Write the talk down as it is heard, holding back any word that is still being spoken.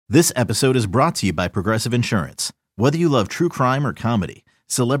This episode is brought to you by Progressive Insurance. Whether you love true crime or comedy,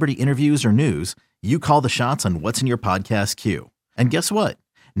 celebrity interviews or news, you call the shots on what's in your podcast queue. And guess what?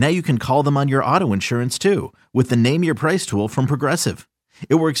 Now you can call them on your auto insurance too with the Name Your Price tool from Progressive.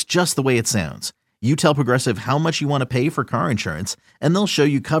 It works just the way it sounds. You tell Progressive how much you want to pay for car insurance, and they'll show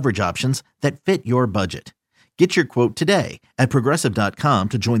you coverage options that fit your budget. Get your quote today at Progressive.com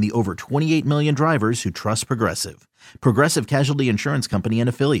to join the over 28 million drivers who trust Progressive. Progressive Casualty Insurance Company and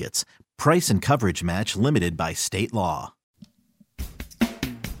Affiliates. Price and coverage match limited by state law.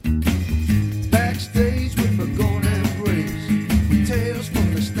 Backstage with Burgoyne and Brazer, with tales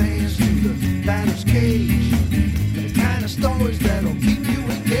from the stands to the batter's cage. The kind of stories that'll keep you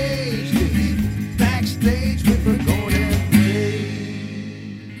engaged. It's Backstage with Burgoyne and Brazer.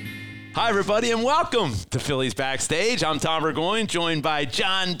 Hi, everybody, and welcome to Phillies Backstage. I'm Tom Burgoyne, joined by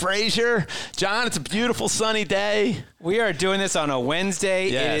John Brazer. John, it's a beautiful sunny day. We are doing this on a Wednesday.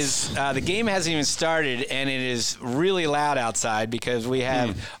 Yes. It is the game hasn't even started, and it is really loud outside because we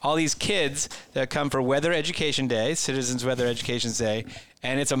have all these kids that come for Weather Education Day, Citizens Weather Education Day,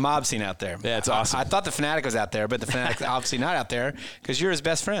 and it's a mob scene out there. Yeah, it's awesome. I thought the Fanatic was out there, but the Fanatic's obviously not out there because you're his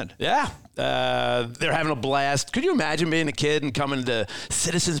best friend. Yeah, they're having a blast. Could you imagine being a kid and coming to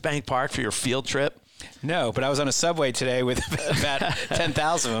Citizens Bank Park for your field trip? No, but I was on a subway today with about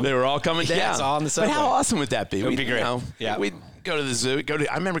 10,000 of them. They were all coming down. Yeah, it's all on the subway. But how awesome would that be? It would be great. You know, Yeah. We'd go to the zoo.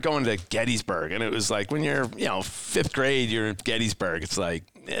 I remember going to Gettysburg, and it was like when you're, fifth grade, you're in Gettysburg. It's like,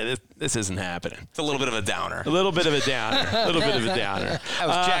 this isn't happening. It's a little bit of a downer. A little bit of a downer. That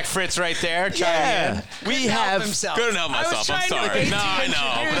was Jack Fritz right there. Yeah, we have. Couldn't help myself. I'm sorry. No, I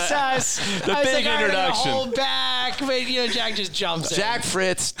know. The big introduction. Hold back, but Jack just jumps in. Jack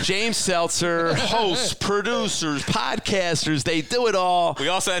Fritz, James Seltzer, hosts, producers, podcasters, they do it all. We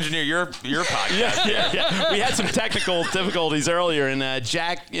also engineer your podcast. Yeah. We had some technical difficulties earlier, and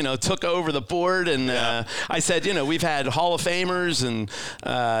Jack, took over the board, and I said, we've had Hall of Famers and,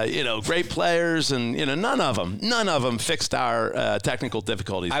 great players, and, none of them fixed our technical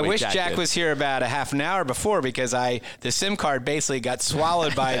diffificult. I wish Jack was here about a half an hour before because the SIM card basically got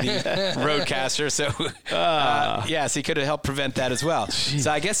swallowed by the roadcaster. So, yes, he could have helped prevent that as well. Jeez.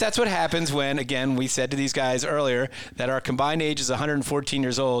 So I guess that's what happens when, again, we said to these guys earlier that our combined age is 114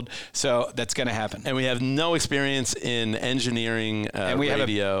 years old. So that's going to happen. And we have no experience in engineering and we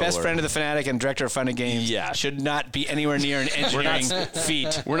radio. have a best friend of the Fanatic and director of Fun and Games. Yeah. Should not be anywhere near an engineering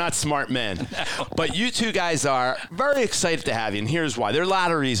feat. We're not smart men. No. But you two guys are very excited to have you, and here's why. There are a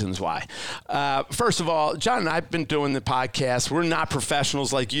lot of reasons why. First of all, John and I have been doing the podcast. We're not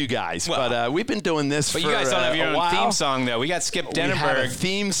professionals like you guys, but we've been doing this for a while. But you guys don't have your own theme song, though. We got Skip Denenberg. We have a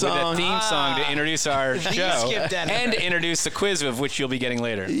theme song. With a theme song to introduce our show. Skip Denenberg. And to introduce the quiz, of which you'll be getting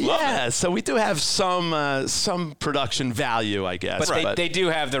later. Yeah, so we do have some production value, I guess. But they do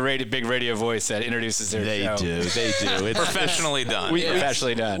have the big radio voice that introduces their show. They do. It's Professionally done.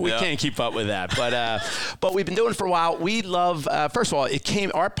 Professionally done. We can't keep up with that, but we've been doing it for a while. We love. First of all,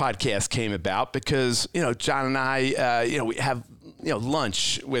 our podcast came about because John and I, we have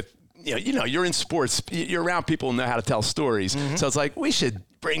lunch with. You're in sports. You're around people who know how to tell stories. Mm-hmm. So it's like we should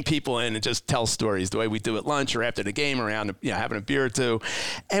bring people in and just tell stories the way we do at lunch or after the game around, having a beer or two.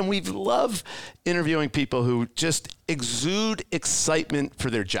 And we love interviewing people who just exude excitement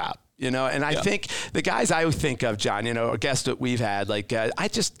for their job. And I think the guys I think of, John, a guest that we've had, I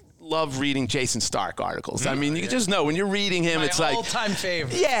just love reading Jason Stark articles. I mean, you just know when you're reading him, it's like all-time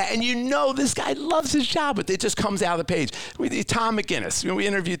favorite. Yeah, and this guy loves his job, but it just comes out of the page. Tom McGinnis, we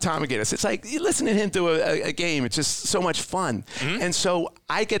interviewed Tom McGinnis. It's like you listen to him do a game. It's just so much fun. Mm-hmm. And so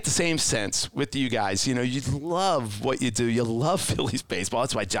I get the same sense with you guys. You love what you do. You love Phillies baseball.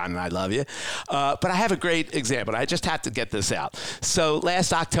 That's why John and I love you. But I have a great example. I just have to get this out. So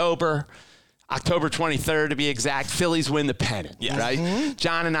last October 23rd to be exact, Phillies win the pennant, right? Mm-hmm.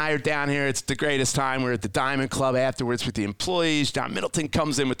 John and I are down here. It's the greatest time. We're at the Diamond Club afterwards with the employees. John Middleton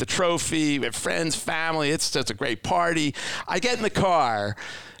comes in with the trophy. We have friends, family. It's just a great party. I get in the car,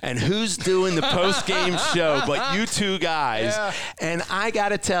 and who's doing the post-game show but you two guys? Yeah. And I got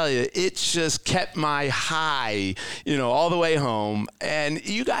to tell you, it just kept my high, all the way home. And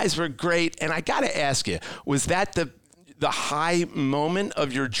you guys were great. And I got to ask you, was that the high moment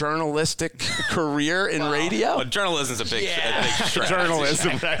of your journalistic career in radio? Well, journalism's a big stretch.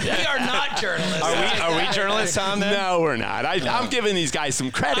 Journalism. We are not journalists. Are we journalists, Tom, then? No, we're not. I'm giving these guys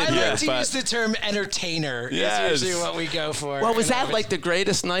some credit I here. like to use the term entertainer. Yes. Is usually what we go for. Well, was that like the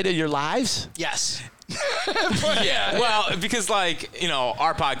greatest night of your lives? Yes. Yeah. Well, because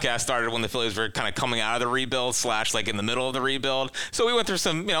our podcast started when the Phillies were kind of coming out of the rebuild / like in the middle of the rebuild. So we went through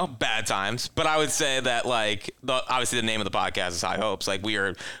some, bad times. But I would say that obviously the name of the podcast is High Hopes. Like we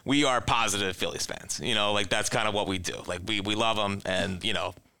are positive Phillies fans. That's kind of what we do. Like we love them, and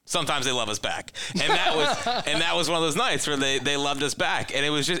sometimes they love us back. And that was one of those nights where they loved us back. And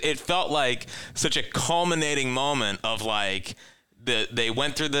it felt like such a culminating moment of they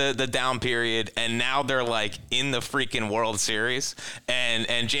went through the down period, and now they're in the freaking World Series.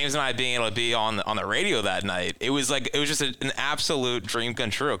 And James and I being able to be on the radio that night, it was just an absolute dream come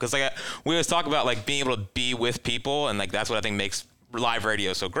true. Because we always talk about being able to be with people, and that's what I think makes live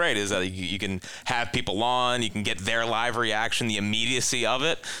radio so great, is that you can have people on, you can get their live reaction, the immediacy of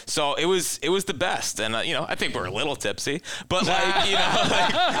it. So it was the best. And I think we're a little tipsy, but it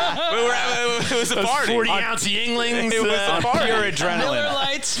was a party. 40-ounce Yinglings. It was a party. Pure adrenaline. Miller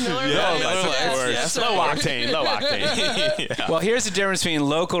Lights. Miller Lights. Low octane. Yeah. Well, here's the difference between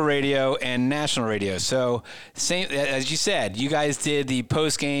local radio and national radio. So, same as you said, you guys did the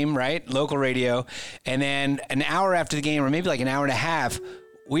post game, right? Local radio, and then an hour after the game, or maybe an hour and a half,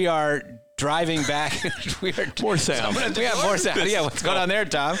 we are driving back. More sound. We have more sound. Yeah, what's going on there,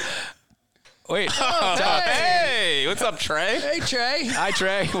 Tom? Wait. Tom. Hey, what's up, Trey? Hey, Trey. Hi,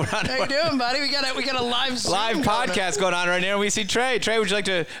 Trey. How you doing, buddy? We got a live Zoom podcast going on right now. We see Trey. Trey, would you like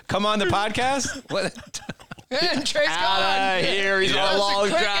to come on the podcast? What? And Trey's gone. Here, he's on a long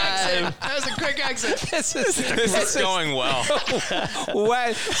drive. That was a quick exit. This is going well.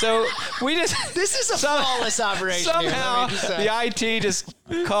 What? So this is a flawless operation. Somehow the IT just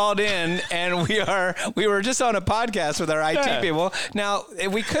called in, and we were just on a podcast with our IT people. Now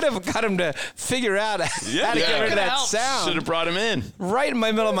we could have got him to figure out how to get rid of that sound. Should have brought him in right in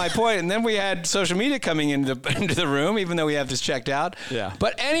my middle of my point, and then we had social media coming into the room, even though we have this checked out. Yeah.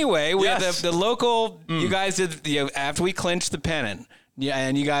 But anyway, we had the local. You guys did after we clinched the pennant. Yeah,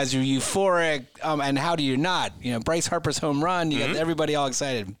 and you guys are euphoric. And how do you not? Bryce Harper's home run. You got everybody all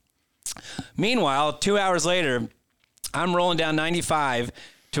excited. Meanwhile, 2 hours later, I'm rolling down 95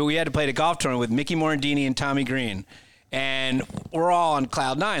 to we had to play the golf tournament with Mickey Morandini and Tommy Green. And we're all on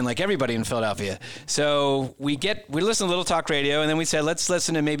cloud nine, like everybody in Philadelphia. So we listen to Little Talk Radio, and then we said, let's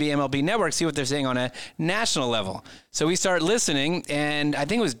listen to maybe MLB Network, see what they're saying on a national level. So we start listening, and I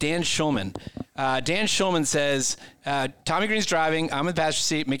think it was Dan Schulman. Dan Schulman says, Tommy Green's driving, I'm in the passenger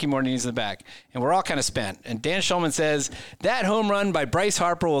seat, Mickey Morandini's in the back. And we're all kind of spent. And Dan Schulman says, that home run by Bryce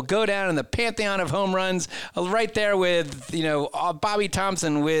Harper will go down in the pantheon of home runs, right there with, Bobby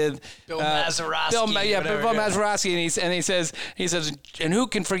Thompson, with Bill Mazeroski. Bill Mazeroski. And he says, and who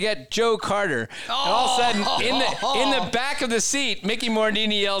can forget Joe Carter? And all of a sudden, in the back of the seat, Mickey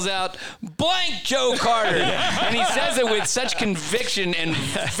Morandini yells out, blank Joe Carter. And he says it with such conviction and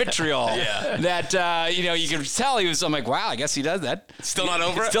vitriol that, you can tell he was, I'm like, wow, I guess he does that. Still not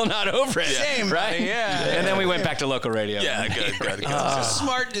over it? Still not over it. Same, right? Yeah. And then we went back to local radio. Yeah, good. It's a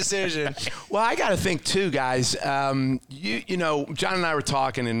smart decision. Well, I got to think too, guys. John and I were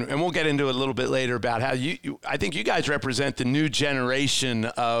talking, and we'll get into it a little bit later about how I think you guys represent the new generation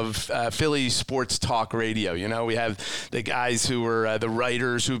of Philly sports talk radio. We have the guys who are the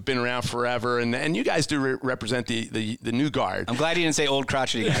writers who've been around forever, and you guys do represent the new guard. I'm glad you didn't say old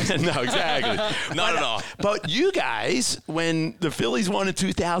crotchety guys. No, exactly. Not at all. But you guys, when the Phillies won in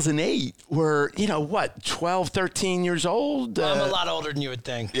 2008, were, 12, 13 years old? I'm a lot older than you would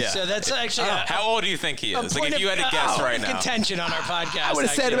think. Yeah. So that's actually... how old do you think he is? If you had to guess right now. Contention on our podcast. I would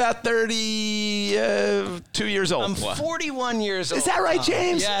have said about 32 years old. I'm 41 years old. Is that right,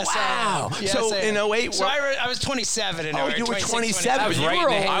 James? Yes. Wow. Yes, so in 08... So I was 27 in 08. Oh, you were 27. I was right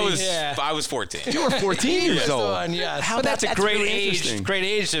old. I was 14. You were 14 years old. Yes. But that's a great really age. Great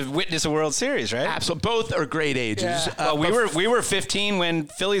age to witness a World Series, right? Absolutely. Both are great ages. Yeah. We were 15 when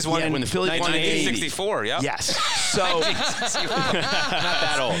Phillies won. When the Phillies won in 1964. Yeah. Yes. So not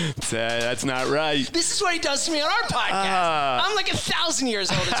that old. That's not right. This is what he does to me on our podcast. I'm like 1,000 years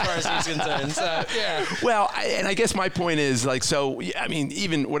old as far as he's concerned. So yeah. Well, I guess my point is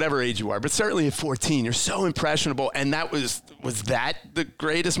even whatever age you are, but certainly at 14, you're so impressionable, and that was that the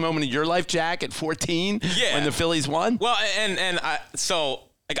greatest moment of your life, Jack, at 14? Yeah. When the Phillies won? Well,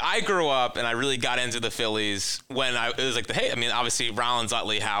 I grew up and I really got into the Phillies when it was obviously Rollins,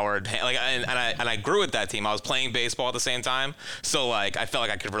 Utley, Howard, and I grew with that team. I was playing baseball at the same time, so I felt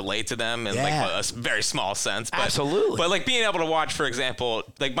like I could relate to them in a very small sense. But, absolutely. But being able to watch, for example,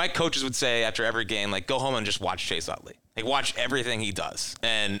 my coaches would say after every game, go home and just watch Chase Utley. Watch everything he does,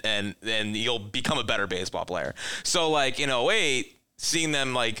 and you'll become a better baseball player. So in 08. seeing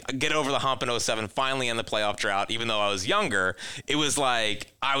them like get over the hump in 07, finally end the playoff drought, even though I was younger, it was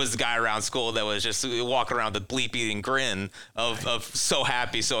like I was the guy around school that was just walking around with a bleep-eating grin of so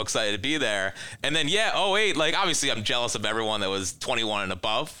happy, so excited to be there. And then, 08, like obviously I'm jealous of everyone that was 21 and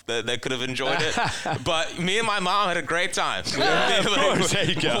above that could have enjoyed it. But me and my mom had a great time. Of course, there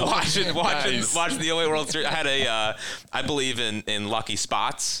you go. Watching the 08 World Series. I had I believe in lucky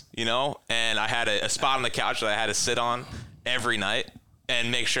spots, and I had a spot on the couch that I had to sit on every night and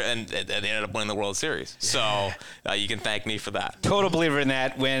make sure, and they ended up winning the World Series. So you can thank me for that. Total believer in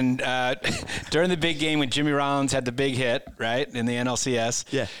that. When during the big game when Jimmy Rollins had the big hit, right, in the NLCS.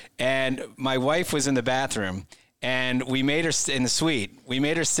 Yeah. And my wife was in the bathroom, and we made her in the suite. We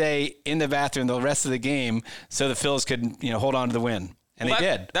made her stay in the bathroom the rest of the game so the Phils could, hold on to the win. And they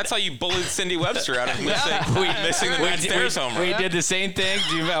did. That's how you bullied Cindy Webster out of missing the Matt Stairs home run. We did the same thing.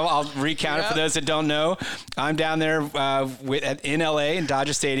 I'll recount it for those that don't know. I'm down there in L.A. in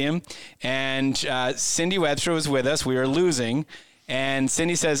Dodger Stadium, and Cindy Webster was with us. We were losing. And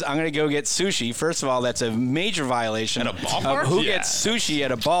Cindy says, I'm going to go get sushi. First of all, that's a major violation. At a ballpark? Of who gets sushi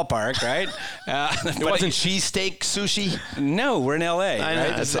at a ballpark, right? It wasn't cheesesteak sushi? No, we're in L.A. I know,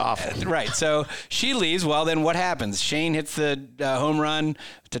 right? that's awful. Right. So she leaves. Well, then what happens? Shane hits the home run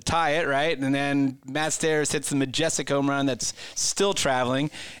to tie it, right? And then Matt Stairs hits the majestic home run that's still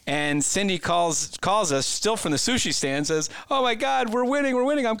traveling. And Cindy calls us, still from the sushi stand, says, oh, my God, we're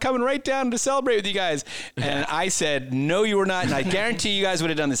winning. I'm coming right down to celebrate with you guys. And I said, no, you were not. And I guarantee you guys would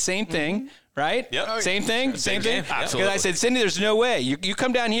have done the same thing. Right? Yep. Same thing? Same thing? Absolutely. Because I said, Cindy, there's no way. You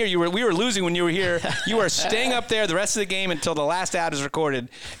come down here. We were losing when you were here. You are staying up there the rest of the game until the last out is recorded.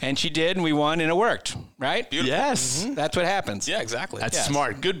 And she did, and we won, and it worked. Right? Beautiful. Yes. Mm-hmm. That's what happens. Yeah, exactly. That's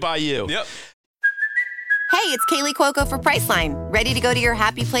smart. Good by you. Yep. Hey, it's Kaylee Cuoco for Priceline. Ready to go to your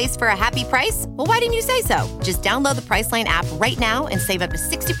happy place for a happy price? Well, why didn't you say so? Just download the Priceline app right now and save up to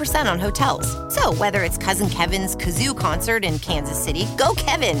 60% on hotels. So whether it's Cousin Kevin's Kazoo Concert in Kansas City, go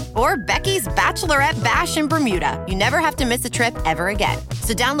Kevin, or Becky's Bachelorette Bash in Bermuda, you never have to miss a trip ever again.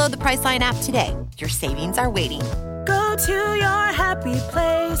 So download the Priceline app today. Your savings are waiting. Go to your happy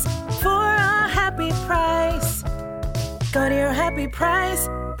place for a happy price. Go to your happy price,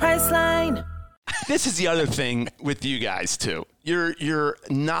 Priceline. This is the other thing with you guys, too. Your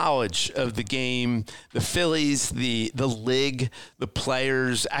knowledge of the game, the Phillies, the league, the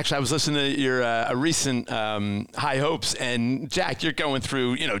players. Actually, I was listening to your a recent High Hopes, and Jack, you're going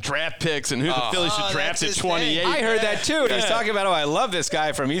through draft picks and who the Phillies should draft at 28. I heard that too. And he's talking about, I love this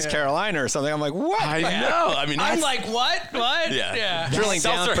guy from East Carolina or something. I'm like, what? I know. I mean, I'm like, what? Yeah. Drilling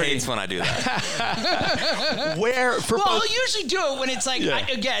down Seltzer pretty. hates when I do that. He'll usually do it when it's like,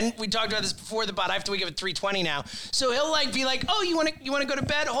 again, we talked about this before the pod. I have to wake up at 3:20 now. So he'll be like, oh, you want to go to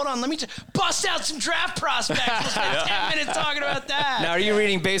bed? Hold on, let me just bust out some draft prospects. We'll spend 10 minutes talking about that. Now, are you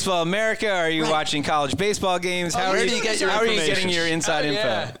reading Baseball America? Are you watching college baseball games? How are you getting your inside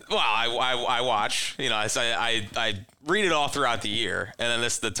info? Well, I watch. I read it all throughout the year, and then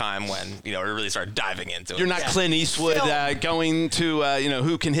this is the time when we really start diving into it. You're not Clint Eastwood going to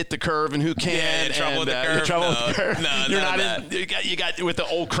who can hit the curve and who can't. Trouble with the curve. You're trouble with the curve. No, you're none not. of You got with the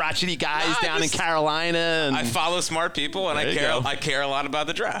old crotchety guys down in Carolina. And I follow smart people, and I care a lot a lot about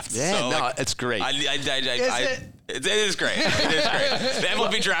the draft. Yeah, so, it's great. It is great. It is great. The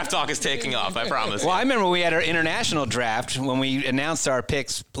MLB draft talk is taking off, I promise. Well, I remember we had our international draft when we announced our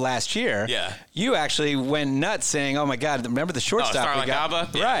picks last year. Yeah. You actually went nuts saying, oh, my God, remember the shortstop we got? Starlin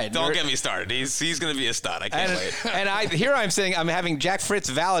Caba? Yeah, Right. Don't get me started. He's going to be a stud. I can't wait. And I'm having Jack Fritz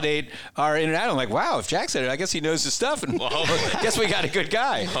validate our international. I'm like, wow, if Jack said it, I guess he knows his stuff. And I guess we got a good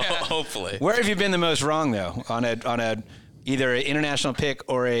guy. Hopefully. Where have you been the most wrong, though, on a either an international pick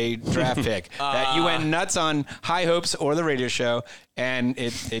or a draft pick? That you went nuts on High Hopes or the radio show, and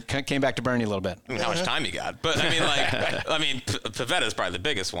it came back to burn you a little bit. I mean, how much time you got? But I mean, Pavetta's probably the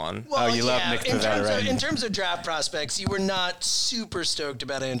biggest one. Well, you love Nick Pivetta, right? In terms of draft prospects, you were not super stoked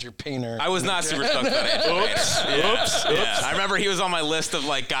about Andrew Painter. I was not super stoked about Andrew Painter. Oops. I remember he was on my list of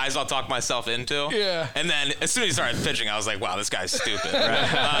guys I'll talk myself into. Yeah. And then as soon as he started pitching, I was like, wow, this guy's stupid. Right?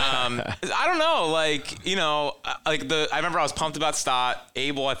 I don't know. I remember I was pumped about Stott.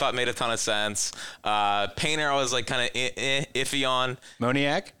 Abel, I thought made a ton of sense. Painter, I was kind of iffy on.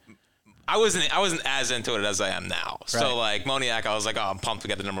 Moniak? I wasn't as into it as I am now. Right. So Moniak, I was like, oh, I'm pumped to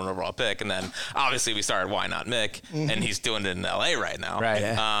get the number 1 overall pick. And then obviously we started Why Not Mick, and he's doing it in LA right now.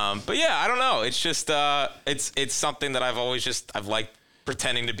 Right. But yeah, I don't know. It's just it's something that I've liked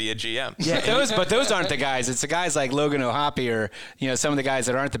pretending to be a GM. Yeah, but those aren't the guys. It's the guys like Logan O'Hoppe or some of the guys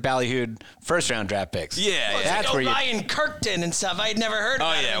that aren't the ballyhooed first-round draft picks. Yeah, that's like Orion Kirkton and stuff. I'd never heard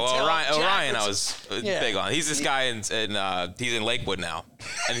about him. Oh, yeah. Orion I was big on. He's this guy, he's in Lakewood now.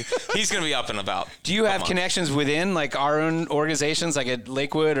 And he's going to be up and about. Do you have connections within, like, our own organizations, like at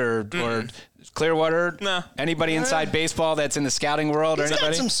Lakewood or Clearwater? No. Anybody inside baseball that's in the scouting world or anybody?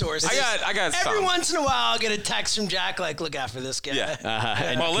 Got some sources. I got Every some. once in a while, I'll get a text from Jack, like, look out for this guy.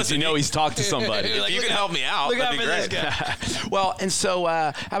 Yeah. Well, listen, he's talked to somebody. If you can help me out, look that'd out be for great. this guy. Well, and so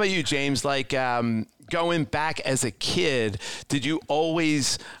how about you, James? Like going back as a kid, did you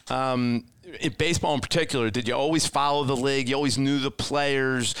always, in baseball in particular, did you always follow the league? You always knew the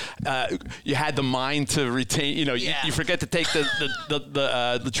players. You had the mind to retain. You forget to take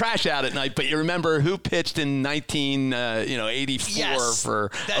the trash out at night, but you remember who pitched in 1984 Yes,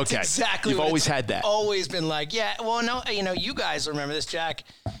 for. that's exactly. You've what always it's had that. Always been like, yeah. Well, no, you guys remember this, Jack.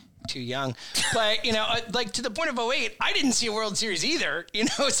 Too young, but like to the point of 2008, I didn't see a World Series either.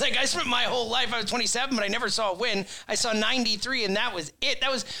 It's like I spent my whole life. I was 27, but I never saw a win. I saw 93, and that was it.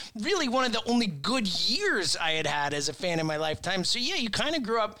 That was really one of the only good years I had as a fan in my lifetime. So yeah, you kind of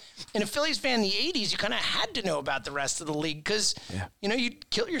grew up in a Phillies fan in the 80s. You kind of had to know about the rest of the league because you'd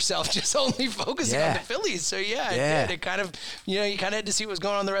kill yourself just only focusing on the Phillies. So it kind of you kind of had to see what was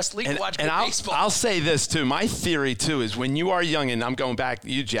going on in the rest of the league. Watch good baseball. I'll say this too. My theory too is when you are young, and I'm going back to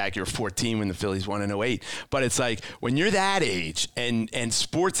you, Jack. You're 14 when the Phillies won in 2008. But it's like when you're that age and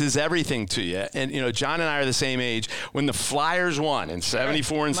sports is everything to you. And, John and I are the same age. When the Flyers won in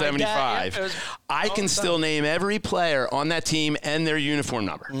 74 and 75, I can still name every player on that team and their uniform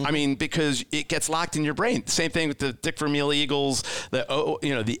number. Mm-hmm. I mean, because it gets locked in your brain. Same thing with the Dick Vermeil Eagles,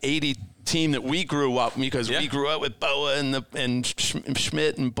 the 80 team that we grew up because we grew up with Boa and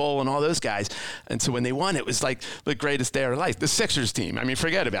Schmidt and Bull and all those guys. And so when they won, it was like the greatest day of our life. The Sixers team. I mean,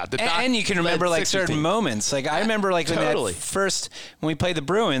 forget about it. And you can remember like certain moments. Like I remember like when we played the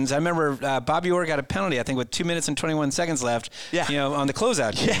Bruins, I remember Bobby Orr got a penalty, I think with 2 minutes and 21 seconds left, on the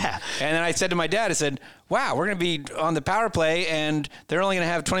closeout game. Yeah. And then I said to my dad, I said, wow, we're going to be on the power play, and they're only going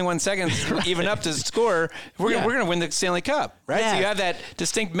to have 21 seconds even up to score. We're going to win the Stanley Cup, right? Yeah. So you have that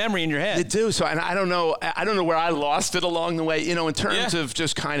distinct memory in your head. You do. So, and I don't know where I lost it along the way, in terms of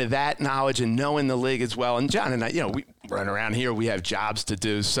just kind of that knowledge and knowing the league as well. And John and I, we run around here, we have jobs to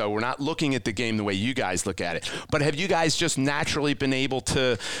do, so we're not looking at the game the way you guys look at it. But have you guys just naturally been able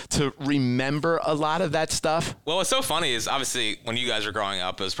to remember a lot of that stuff? Well, what's so funny is obviously when you guys were growing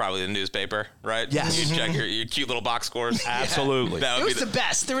up, it was probably the newspaper, right? Yes. You check your cute little box scores. Absolutely. It was the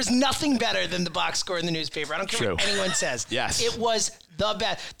best. There was nothing better than the box score in the newspaper. I don't care what anyone says. Yes. It was the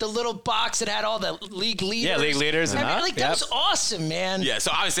best. The little box that had all the league leaders. Yeah, league leaders. That was awesome, man. Yeah,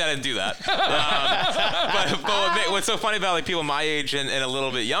 so obviously I didn't do that. But what's so funny about like people my age and a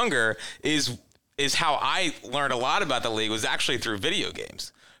little bit younger is how I learned a lot about the league was actually through video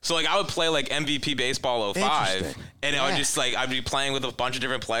games. So like I would play like MVP Baseball 05, and I would just like I'd be playing with a bunch of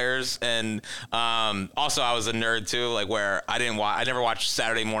different players, and also I was a nerd too, like where I never watched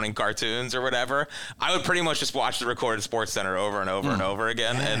Saturday morning cartoons or whatever. I would pretty much just watch the recorded Sports Center over and over and over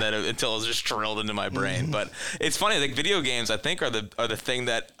again, and then until it was just drilled into my brain. But it's funny, like video games I think are the thing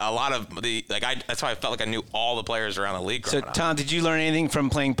that a lot of the that's why I felt like I knew all the players around the league. So Tom, did you learn anything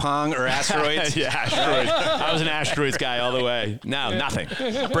from playing Pong or Asteroids? Yeah, Asteroids. I was an Asteroids guy all the way. No, nothing.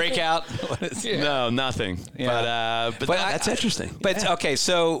 Breakout? No, nothing. Yeah. But that's interesting. But okay,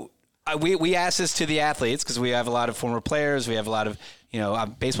 so we ask this to the athletes because we have a lot of former players. We have a lot of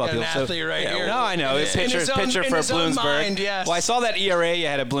baseball people. Athlete right here. No, I know. It's pitcher for Bloomsburg. Mind, yes. Well, I saw that ERA you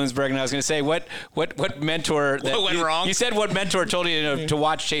had at Bloomsburg, and I was going to say, what mentor? What went wrong? You said what mentor told you to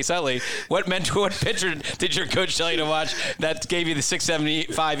watch Chase Utley. What pitcher did your coach tell you to watch that gave you the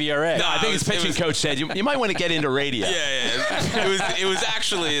 6.75 ERA? No, I think his pitching coach said you might want to get into radio. Yeah. It was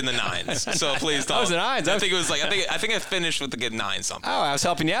actually in the nines. So please don't. That was the nines. I think it was like I think I finished with the good 9 something. Oh, I was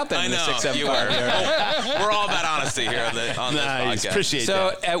helping you out then. I know. The 6.75 you were. We're all about honesty here on this podcast. Appreciate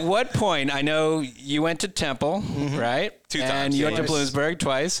so that. at what point, I know you went to Temple, right? 2 times. And you went to Bloomsburg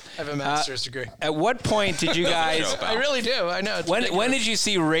twice. I have a master's degree. At what point did you guys... I really do. I know. When did you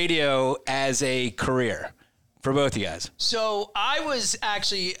see radio as a career for both of you guys? So I was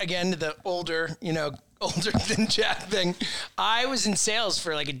actually, again, the older than Jack thing. I was in sales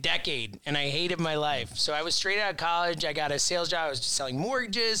for like a decade, and I hated my life. So I was straight out of college. I got a sales job. I was just selling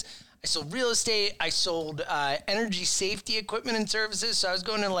mortgages. I sold real estate. I sold energy safety equipment and services. So I was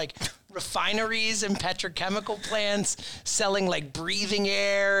going to like refineries and petrochemical plants selling like breathing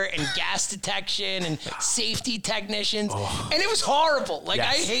air and gas detection and safety technicians. And it was horrible. Like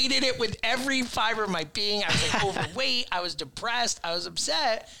I hated it with every fiber of my being. I was like overweight. I was depressed. I was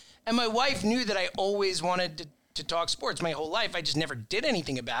upset. And my wife knew that I always wanted to talk sports my whole life. I just never did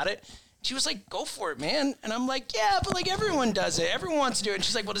anything about it. She was like, go for it, man. And I'm like, yeah, but like everyone does it. Everyone wants to do it. And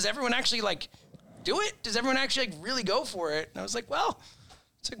she's like, well, does everyone actually like do it? Does everyone actually like really go for it? And I was like, well,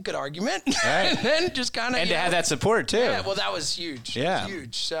 it's a good argument. Right. And then just kind of. And to have that support too. Yeah, well, that was huge. Yeah. It was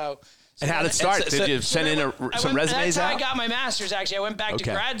huge. So And how did it start? Did you send in some resumes that's how out? I got my master's, actually. I went back to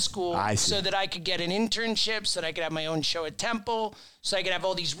grad school I see. so that I could get an internship, so that I could have my own show at Temple, so I could have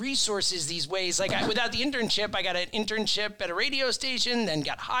all these resources, these ways. Like, without the internship, I got an internship at a radio station, then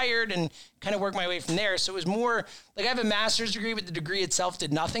got hired and kind of worked my way from there. So it was more, like, I have a master's degree, but the degree itself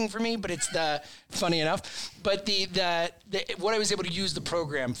did nothing for me, but it's funny enough, but the what I was able to use the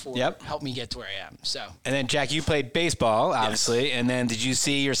program for helped me get to where I am, so. And then, Jack, you played baseball, obviously, and then did you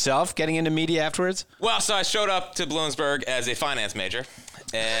see yourself getting into media afterwards? Well, so I showed up to Bloomsburg as a finance major,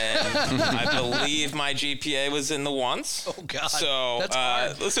 and I believe my GPA was in the ones. Oh, God. So That's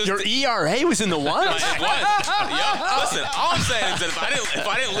hard. Your ERA was in the ones? Yep. Listen, all I'm saying is that if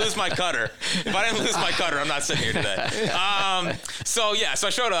I didn't lose my cutter, I'm not sitting here today. So I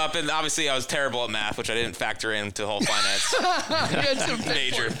showed up, and obviously I was terrible at math, which I didn't factor into the whole finance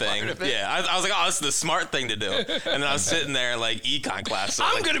major thing. Yeah, I was like, oh, this is the smart thing to do. And then I was sitting there in like econ class. So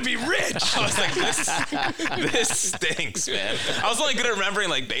I'm going to be rich. I was like, this stinks, man. I was only good at remembering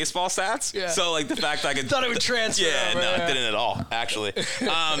like baseball stats. Yeah. So like the fact I could thought it would transfer. Yeah, no, it didn't at all, actually.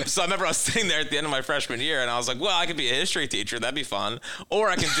 So I remember I was sitting there at the end of my freshman year, and I was like, well, I could be a history teacher. That'd be fun. Or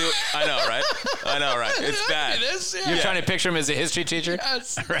I can do it. I know, right? It's bad. It is, yeah. You're trying to picture him as a history teacher?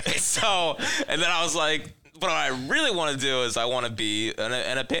 Yes. Right. So, and then I was like, but what I really want to do is I want to be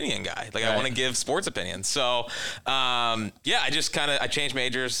an opinion guy. Like I want to give sports opinions. So, I just I changed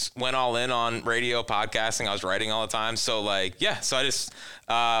majors, went all in on radio, podcasting. I was writing all the time. So so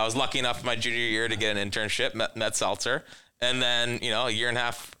I was lucky enough in my junior year to get an internship, met Seltzer. And then, a year and a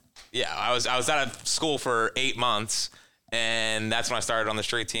half, I was out of school for 8 months. And that's when I started on the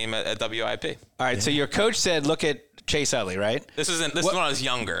street team at WIP. All right, so your coach said, look at Chase Utley, right? This is when I was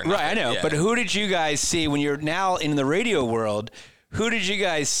younger. Right, I know. Yeah. But who did you guys see when you're now in the radio world? Who did you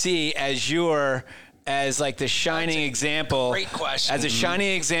guys see as like the shining example? Great question. As a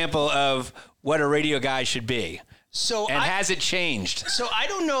shining example of what a radio guy should be. Has it changed? So I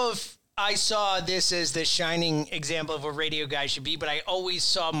don't know if I saw this as the shining example of what radio guy should be, but I always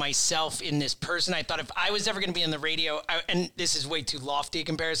saw myself in this person. I thought if I was ever going to be on the radio, and this is way too lofty a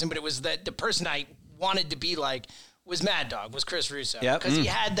comparison, but it was the person I wanted to be like was Mad Dog, was Chris Russo. Because he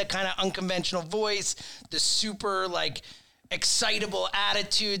had the kind of unconventional voice, the super like excitable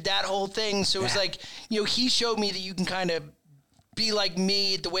attitude, that whole thing. So it was like, he showed me that you can kind of be like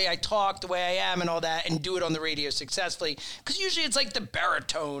me, the way I talk, the way I am and all that, and do it on the radio successfully. Because usually it's like the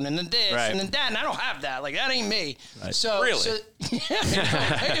baritone and then this and then that, and I don't have that. Like, that ain't me. Right. So, really?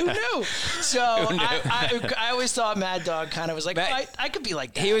 Who knew? So I always thought Mad Dog kind of was like, I could be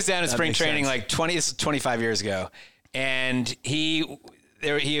like that. He was down at spring training like 25 years ago, and he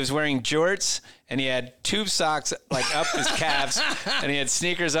was wearing jorts, and he had tube socks like up his calves, and he had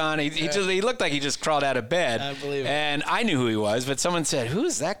sneakers on. He looked like he just crawled out of bed. I believe it. And I knew who he was, but someone said,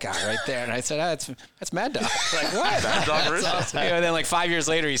 "Who's that guy right there?" And I said, "That's Mad Dog." Like, what? Mad Dog Russo. Awesome. And then like 5 years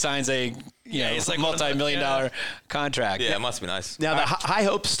later, he signs a it's like multi-million-dollar contract. Yeah, it must be nice. Now, the high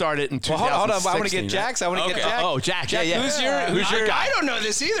hopes started in 2016. Well, hold on. I want to get Jack's. Get Jack. Oh, Jack. Yeah. Who's your guy? I don't know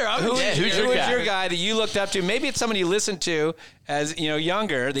this either. Who's your guy that you looked up to? Maybe it's someone you listened to as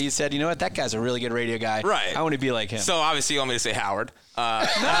younger that you said, you know what, that guy's a really good radio guy. Right. I want to be like him. So obviously you want me to say Howard.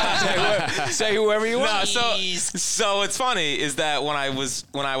 Say whoever you want. So what's funny is that when I was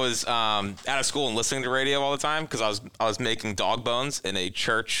out of school and listening to radio all the time, because I was making dog bones in a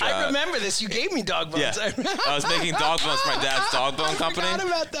church. I remember this. You gave me dog bones. Yeah. I was making dog bones for my dad's dog bone company. I forgot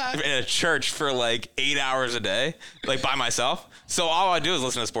about that. In a church for like 8 hours a day, like by myself. So all I do is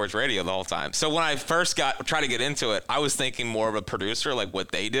listen to sports radio the whole time. So when I first tried to get into it, I was thinking more of a producer, like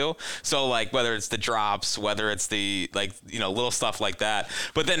what they do. So like whether it's the drops, whether it's the little stuff like that.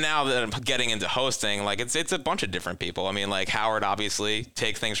 But then now that I'm getting into hosting, like it's a bunch of different people. I mean, like Howard, obviously,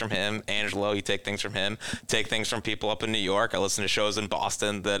 take things from him. Angelo, you take things from him. Take things from people up in New York. I listen to shows in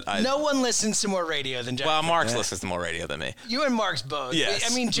Boston no one listens to more radio than Jack. Well, Mark's listens to more radio than me. You and Mark's both. Yes.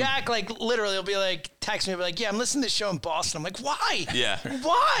 I mean, Jack, like, literally will be like, text me, be like, yeah, I'm listening to this show in Boston. I'm like, why? Yeah.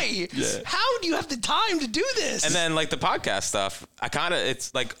 Why? Yeah. How do you have the time to do this? And then, like, the podcast stuff,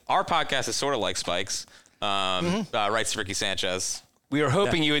 it's like our podcast is sort of like Spike's. Writes Ricky Sanchez. We were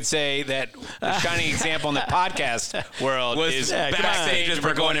hoping you would say that the shining example in the podcast world is Backstage is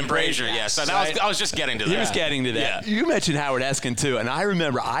Burgoyne and Brazer. Yes, so I was just getting to that. He was getting to that. Yeah. You mentioned Howard Eskin, too, and I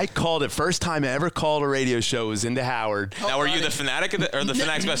remember I called it, first time I ever called a radio show was into Howard. Now, were you the fanatic or the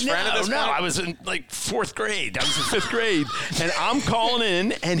fanatic's best friend at this point? No, I was in like 4th grade. I was in 5th grade, and I'm calling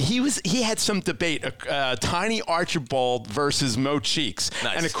in, and he had some debate, Tiny Archibald versus Mo Cheeks.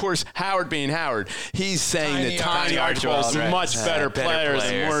 Nice. And, of course, Howard being Howard, he's saying that Tiny Archibald's much better players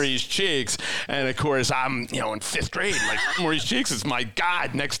than Maurice Cheeks. And, of course, I'm, in 5th grade. Like, Maurice Cheeks is my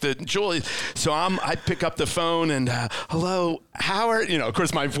god next to Julie. So I pick up the phone and, hello, Howard. Of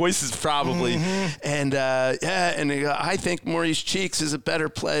course, my voice is probably. And, I think Maurice Cheeks is a better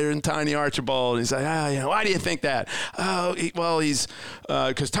player than Tiny Archibald. And he's like, why do you think that? Oh, he's,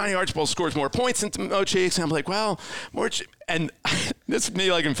 because Tiny Archibald scores more points than Mo Cheeks. And I'm like, well, and this is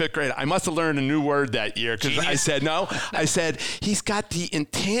me like in 5th grade. I must have learned a new word that year because I said, he's got the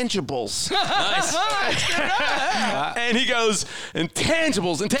intangibles. Nice. And he goes,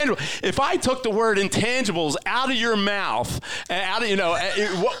 intangibles. If I took the word intangibles out of your mouth,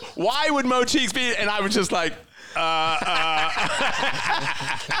 why would Mo Cheeks be? And I was just like, I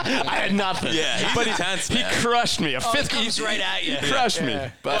had nothing. Yeah, but he crushed me. He comes right at you. He crushed me.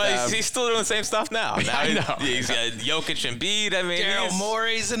 But he's still doing the same stuff now. I know. He's got Jokic and Embiid. I mean, Daryl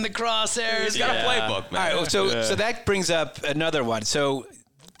Morey's in the crosshairs. He's got a playbook, man. All right, so that brings up another one. So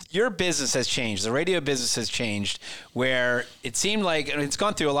your business has changed. The radio business has changed where it seemed like it's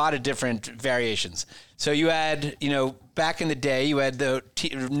gone through a lot of different variations. So you had, back in the day, you had the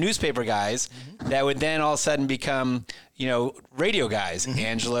newspaper guys that would then all of a sudden become, radio guys.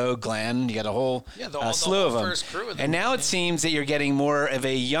 Angelo, Glenn, you got a whole slew of them. First crew of them. And now it seems that you're getting more of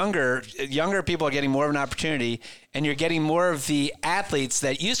a younger people are getting more of an opportunity, and you're getting more of the athletes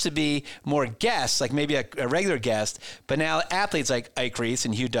that used to be more guests, like maybe a regular guest, but now athletes like Ike Reese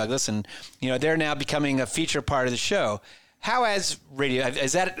and Hugh Douglas, and they're now becoming a feature part of the show. How has radio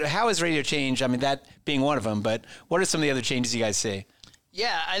changed? I mean, that being one of them, but what are some of the other changes you guys see?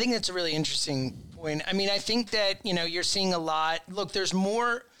 Yeah, I think that's a really interesting point. I mean, I think that, you're seeing a lot. Look, there's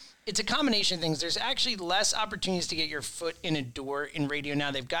more. It's a combination of things. There's actually less opportunities to get your foot in a door in radio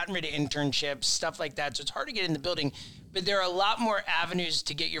now. They've gotten rid of internships, stuff like that. So it's hard to get in the building, but there are a lot more avenues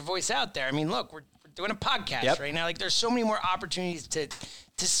to get your voice out there. I mean, look, we're doing a podcast right now. Like, there's so many more opportunities to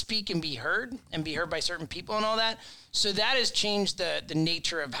speak and be heard by certain people and all that. So that has changed the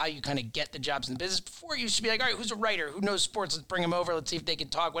nature of how you kind of get the jobs in the business. Before, you used to be like, all right, who's a writer? Who knows sports? Let's bring them over. Let's see if they can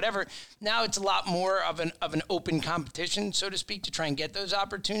talk, whatever. Now it's a lot more of an open competition, so to speak, to try and get those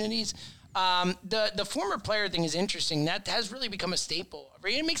opportunities. The former player thing is interesting. That has really become a staple.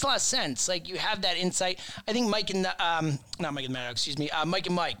 It makes a lot of sense. Like, you have that insight. I think Mike and Mike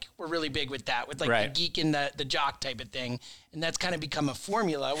and Mike were really big with that, with the geek and the jock type of thing. And that's kind of become a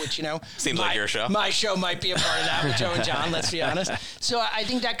formula, which, seems like your show. My show might be a part of that with Joe and John, let's be honest. So I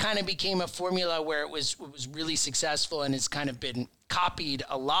think that kind of became a formula where it was really successful and has kind of been copied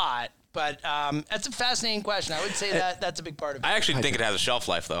a lot. But that's a fascinating question. I would say that's a big part of it. I actually think it has a shelf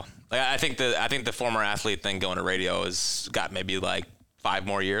life, though. Like, I think the former athlete thing going to radio has got maybe like 5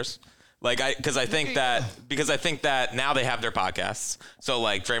 more years. Because I think that now they have their podcasts. So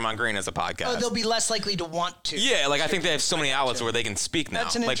like Draymond Green has a podcast. Oh, they'll be less likely to want to. Yeah, I think they have so many outlets where they can speak now.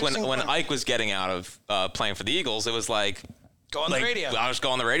 That's an interesting when point. Ike was getting out of playing for the Eagles, it was like, go on the radio. I'll just go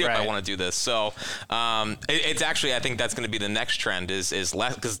on the radio if I want to do this. So it's actually, I think that's going to be the next trend is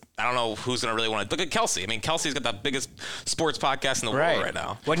less, because I don't know who's going to really want to. Look at Kelsey. I mean, Kelsey's got the biggest sports podcast in the world right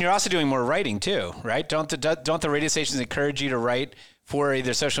now. Well, and you're also doing more writing too, right? Don't the radio stations encourage you to write for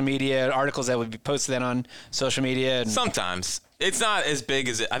either social media articles that would be posted then on social media? Sometimes. It's not as big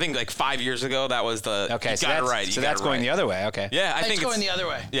as it. I think like 5 years ago, that was the. Okay, so that's going the other way. Okay. Yeah, I think it's going the other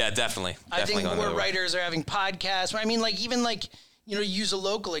way. Yeah, definitely. I think more writers are having podcasts. I mean, use a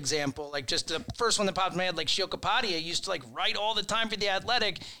local example. Like, just the first one that popped in my head, like Shio Kapadia used to write all the time for The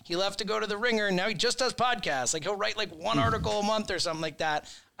Athletic. He left to go to The Ringer, and now he just does podcasts. Like, he'll write one article a month or something like that.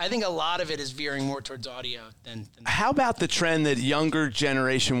 I think a lot of it is veering more towards audio than How about the trend that younger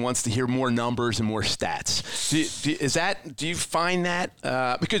generation wants to hear more numbers and more stats? Do you find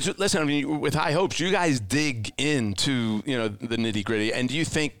that? Because listen, I mean, with High Hopes, you guys dig into the nitty gritty, and do you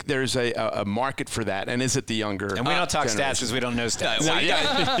think there's a market for that? And is it the younger? And we don't talk stats because we don't know stats.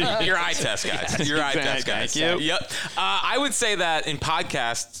 You're eye test guys. You're eye test guys. Thank you. Yep. I would say that in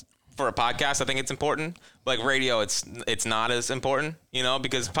podcasts. For a podcast, I think it's important. Like radio, it's not as important,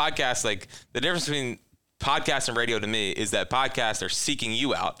 because podcasts, like the difference between podcast and radio to me is that podcasts are seeking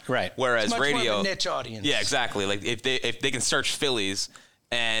you out, right? Whereas it's much radio, more of a niche audience. Yeah, exactly. Like if they can search Phillies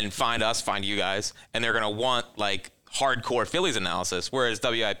and find us, find you guys, and they're gonna want like hardcore Phillies analysis, whereas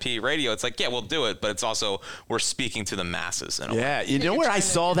WIP radio, it's like, yeah, we'll do it, but it's also we're speaking to the masses. In a way. You know where I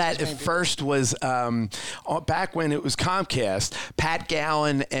saw that at first was back when it was Comcast, Pat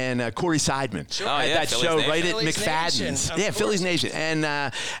Gowan and Corey Seidman. Sure. Oh, yeah, That Phillies show Nation. right at Phillies McFadden's. Nation, of course. Phillies Nation.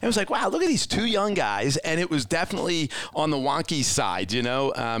 And it was like, wow, look at these two young guys. And it was definitely on the wonky side, you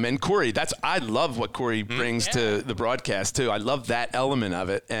know. And Corey, I love what Corey brings to the broadcast, too. I love that element of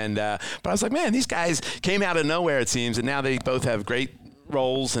it. And but I was like, man, these guys came out of nowhere, it seems, and now they both have great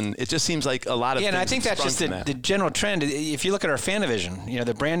roles, and it just seems like a lot of Yeah, and I things think that's just sprung from the general trend. If you look at our Fanavision,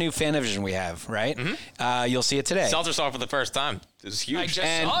 the brand new Fanavision we have, right? You'll see it today. Seltzer saw it for the first time. It was huge. I just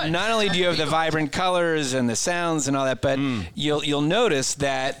saw it. And not only do you have the vibrant colors and the sounds and all that, but you'll notice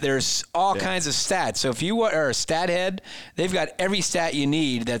that there's all kinds of stats. So if you are a stat head, they've got every stat you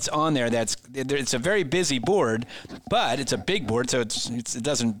need that's on there. It's a very busy board, but it's a big board, so it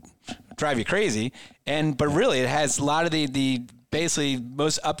doesn't drive you crazy. But really, it has a lot of the basically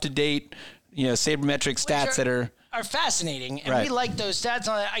most up to date, sabermetric stats that are fascinating, and Right. we like those stats.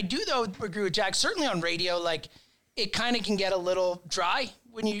 I do though agree with Jack. Certainly on radio, like it kind of can get a little dry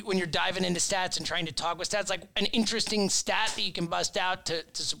when you're diving into stats and trying to talk with stats. Like an interesting stat that you can bust out to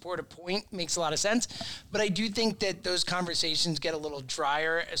support a point makes a lot of sense. But I do think that those conversations get a little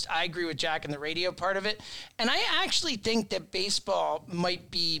drier. I agree with Jack in the radio part of it. And I actually think that baseball might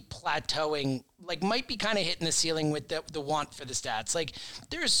be plateauing, like might be kind of hitting the ceiling with the want for the stats. Like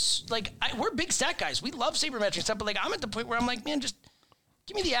there's we're big stat guys. We love sabermetric stuff, but like I'm at the point where I'm like, man, just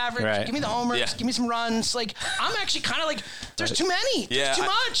give me the average, Right. give me the homers, Yeah. give me some runs. Like, I'm actually kind of like, there's too many. There's too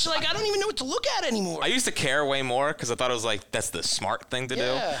much. Like, I don't even know what to look at anymore. I used to care way more because I thought it was like, that's the smart thing to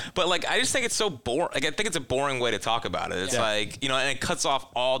do. But like, I just think it's so boring. Like, I think it's a boring way to talk about it. It's like, and it cuts off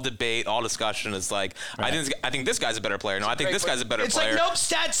all debate, all discussion. It's like, I think this guy's a better player. No, I think this guy's a better player. It's like, nope,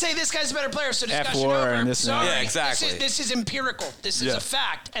 stats say this guy's a better player, so discussion F4 over. and this and Sorry. that. Yeah, exactly. This is empirical. This is a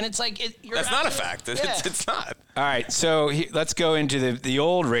fact. And it's like, That's not a fact. It's not. All right, so let's go into the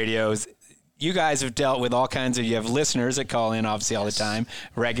old radios. You guys have dealt with all kinds of, you have listeners that call in obviously all the time,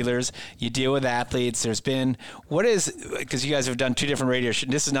 regulars. You deal with athletes. There's been, because you guys have done two different radio shows.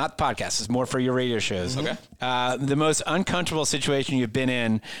 This is not the podcast. It's more for your radio shows. Okay. The most uncomfortable situation you've been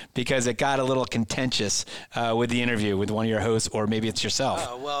in because it got a little contentious with the interview with one of your hosts, or maybe it's yourself.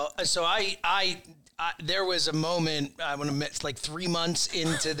 So there was a moment when I met like 3 months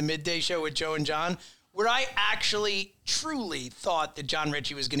into the midday show with Joe and John, where I actually truly thought that John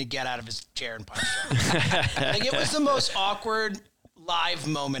Ritchie was going to get out of his chair and punch Joe. Like, it was the most awkward live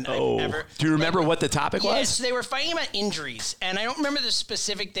moment I've ever. Do you remember what the topic was? Yes, they were fighting about injuries, and I don't remember the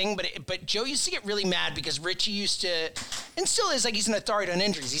specific thing, but Joe used to get really mad because Ritchie used to, and still is, like, he's an authority on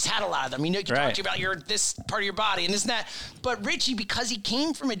injuries. He's had a lot of them. He can talk to you about this part of your body and this and that. But Ritchie, because he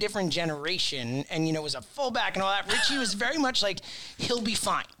came from a different generation and, was a fullback and all that, Ritchie was very much like, he'll be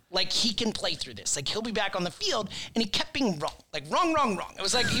fine. Like, he can play through this. Like, he'll be back on the field. And he kept being wrong. Like, wrong. It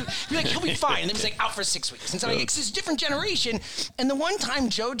was like, he'll be fine. And then he was like, out for 6 weeks. And so it's this different generation. And the one time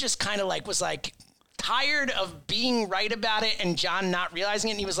Joe just kind of was tired of being right about it and John not realizing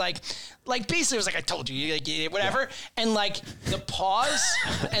it. And he was like basically it was like, I told you, like, whatever. Yeah. And like the pause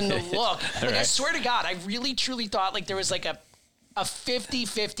and the look, like, I swear to God, I really truly thought like there was like a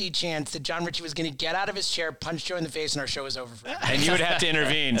 50-50 chance that John Ritchie was going to get out of his chair, punch Joe in the face, and our show was over for him. And you would have to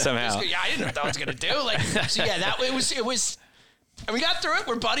intervene somehow. I didn't know what that was going to do. It was. And we got through it.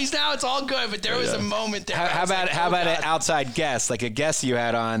 We're buddies now. It's all good. But there was a moment there. How about an outside guest, like a guest you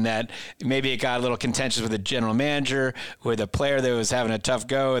had on that maybe it got a little contentious with a general manager, with a player that was having a tough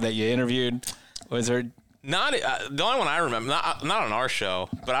go that you interviewed? Was there? Not the only one I remember, not on our show,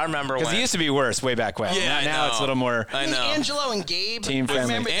 but I remember when it used to be worse way back when. Yeah, now it's a little more. I know. Angelo and Gabe. Team friendly.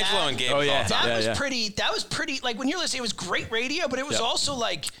 Remember Angelo that? and Gabe. Oh, yeah. That was pretty. Like when you're listening, it was great radio, but it was also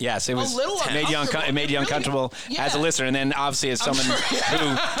like Yes, it was. a little It made you uncomfortable as a listener, and then obviously as someone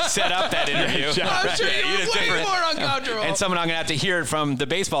who set up that interview. I'm sure you were way more uncomfortable. And someone I'm going to have to hear it from the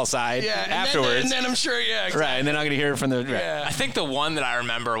baseball side afterwards. And then I'm sure, exactly. Right, and then I'm going to hear it from the. Yeah. I think the one that I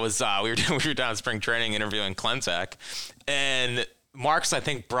remember was we were down at spring training interviewing Klentak, and Marks, I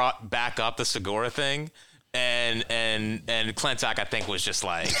think, brought back up the Segura thing. And Klentak, I think, was just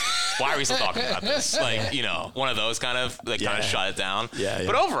like, why are we still talking about this? Like, one of those kind of shut it down. Yeah.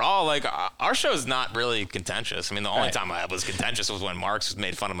 But overall, like, our show is not really contentious. I mean, the only time I was contentious was when Marks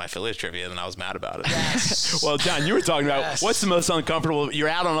made fun of my Phillies trivia, and I was mad about it. Yes. Well, John, you were talking about what's the most uncomfortable. You're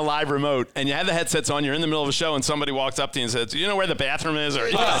out on a live remote, and you have the headsets on. You're in the middle of a show, and somebody walks up to you and says, "Do you know where the bathroom is?" Or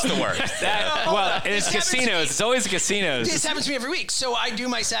That's the worst. And it's casinos. It's always casinos. This happens to me every week. So I do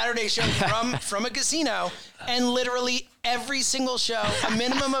my Saturday show from a casino, and literally every single show, a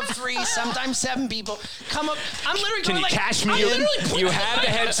minimum of 3, sometimes 7 people come up. I'm literally Can going you like, cash me I'm in? literally putting You my have the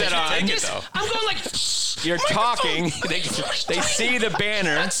mic headset up on. like this. I'm going like, You're talking. microphone. They see the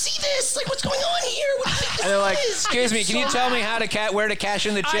banner. Let's see this. Like, what's going on here? What do you think this And they're like, is? excuse I me, get can you so tell me mad. how to where to cash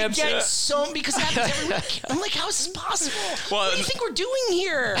in the chips? I get so because it happens every week. I'm like, how is this possible? Well, what do you think we're doing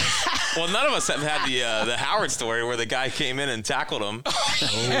here? Well, none of us have had the Howard story where the guy came in and tackled him.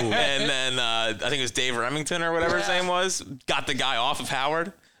 And then I think it was Dave Remington or whatever his name was, got the guy off of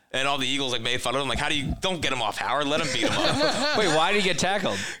Howard. And all the Eagles like made fun of him. Like, don't get him off Howard. Let him beat him up. Wait, why did he get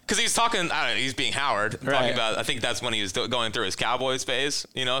tackled? Because he was talking, I don't know, he's being Howard. Right. Talking about, I think that's when he was going through his Cowboys phase,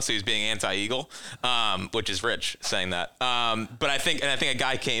 so he's being anti-Eagle, which is Rich saying that. But I think a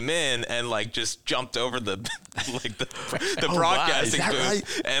guy came in and like just jumped over the broadcasting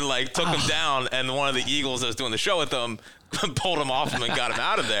booth right? and like took him down. And one of the Eagles that was doing the show with him pulled him off him and got him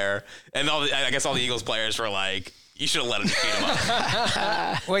out of there. And I guess all the Eagles players were like, you should have let him just beat him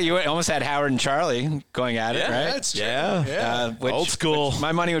up. Well, you almost had Howard and Charlie going at it, right? That's true. Yeah. Old school.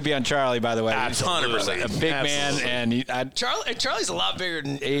 My money would be on Charlie, by the way. Absolutely. He's a big man, and Charlie's a lot bigger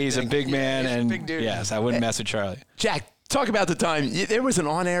than he's a big man, he's a and big dude. yes, I wouldn't mess with Charlie. Jack, talk about the time. There was an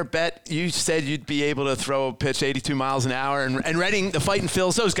on-air bet. You said you'd be able to throw a pitch 82 miles an hour. And Reading, the Fighting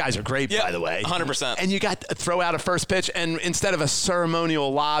Phils, those guys are great, by the way. 100%. And you got to throw out a first pitch, and instead of a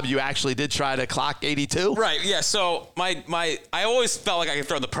ceremonial lob, you actually did try to clock 82? Right, yeah. So I always felt like I could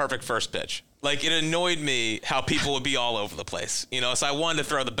throw the perfect first pitch. Like, it annoyed me how people would be all over the place, so I wanted to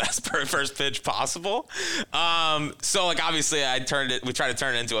throw the best first pitch possible. So, like, obviously, we tried to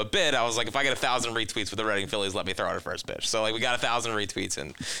turn it into a bid. I was like, if I get 1,000 retweets with the Reading Phillies, let me throw out a first pitch. So, like, we got 1,000 retweets,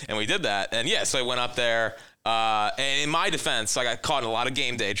 and we did that. And, yeah, so I went up there. And in my defense, I got caught in a lot of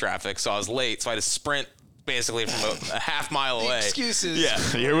game day traffic, so I was late. So I had to sprint basically from a half mile away. Excuses. Yeah,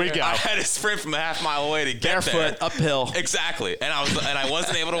 Here we go. I had to sprint from a half mile away to get Barefoot, there. uphill. Exactly, and I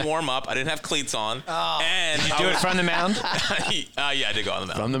wasn't able to warm up. I didn't have cleats on. And You do it from the mound? yeah, I did go on the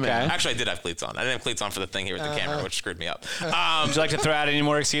mound. From the mound. Okay. Actually, I did have cleats on. I didn't have cleats on for the thing here with the camera, which screwed me up. Would you like to throw out any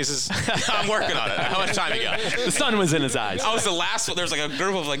more excuses? I'm working on it. How much time you got? The sun was in his eyes. I was the last one. There was like a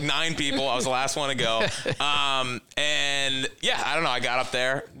group of like 9 people. I was the last one to go. And yeah, I don't know. I got up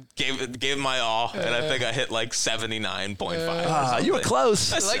there, gave it my all, and I think I hit like 79.5. You were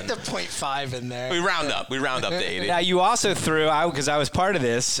close. I like the 0.5 in there. We round up to 80. Now, you also threw, because I was part of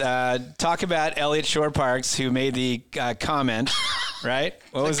this, talk about Elliot Shore-Parks, who made the comment, right?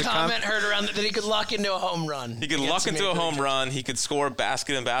 What was the comment heard around that he could luck into a home run. He could luck into a home run. He could score a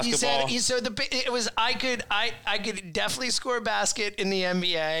basket in basketball. I could definitely score a basket in the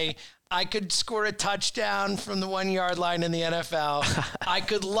NBA. I could score a touchdown from the 1-yard line in the NFL. I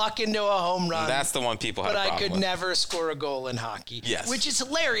could luck into a home run. That's the one people had a But problem I could with. never score a goal in hockey. Yes. Which is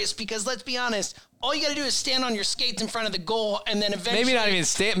hilarious because, let's be honest, all you got to do is stand on your skates in front of the goal and then eventually Maybe not even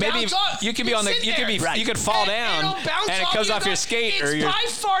stand. Maybe bounce off. you could be on the. Sit You could be. there. You could fall down, it'll bounce and it comes off your skate It's or your. by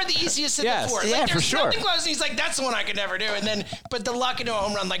far the easiest in Yes. the court. Yeah, Like, for there's sure. nothing close. And he's like, that's the one I could never do. And then, but the luck into a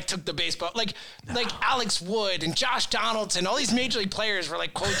home run took the baseball. Like Alex Wood and Josh Donaldson, all these major league players were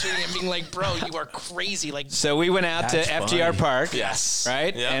quoting him, being like, "Bro, you are crazy." So we went out to That's FDR funny. Park. Yes.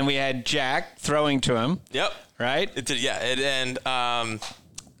 Right. Yep. And we had Jack throwing to him. Yep. Right. It did. Yeah.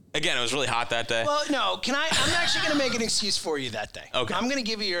 Again, it was really hot that day. Well, no, I'm actually going to make an excuse for you that day. Okay. I'm going to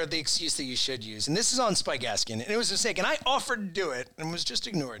give you the excuse that you should use. And this is on Spike Askin. And it was a mistake. And I offered to do it and was just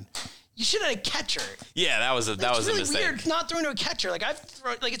ignored. You should have a catcher. Yeah, that was a really mistake. weird not throwing to a catcher.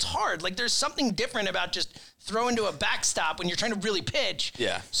 It's hard. There's something different about just throwing to a backstop when you're trying to really pitch.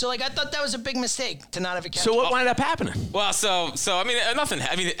 Yeah. So I thought that was a big mistake to not have a catcher. So what wounded up happening? Well, so I mean, nothing.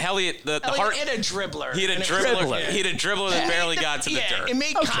 I mean, Elliot, the heart. Hit a dribbler. He had a dribbler. He had a dribbler that barely got to the dirt. It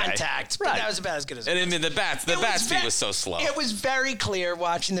made contact, but Right. that was about as good as it And I was. mean, the bat speed was so slow. It was very clear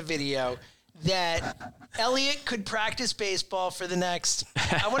watching the video that Elliot could practice baseball for the next,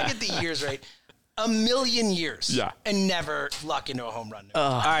 I want to get the years right, 1,000,000 years. Yeah. And never luck into a home run.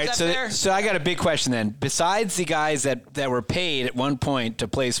 All right. Is that fair? So I got a big question then. Besides the guys that were paid at one point to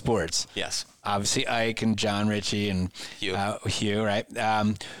play sports. Yes. Obviously, Ike and John Ritchie and Hugh, right?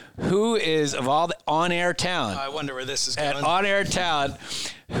 Who is, of all the on-air talent, I wonder where this is at going. on-air talent,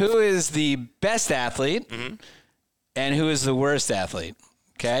 who is the best athlete and who is the worst athlete?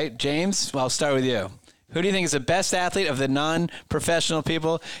 Okay, James, well, I'll start with you. Who do you think is the best athlete of the non-professional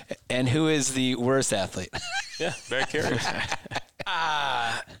people, and who is the worst athlete? Yeah, very curious.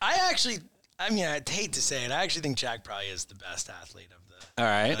 I'd hate to say it. I actually think Jack probably is the best athlete of the. All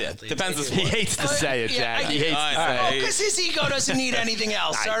right. Yeah, depends on He sport. hates to say it, Jack. He hates to say it. Because his ego doesn't need anything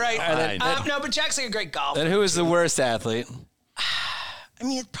else, all right? I know. No, but Jack's a great golfer. Then who is the worst athlete? I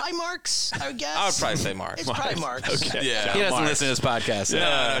mean, it's probably Mark's, I would guess. I would probably say Mark. It's probably Mark's. Okay. Yeah. He doesn't listen to this podcast. So.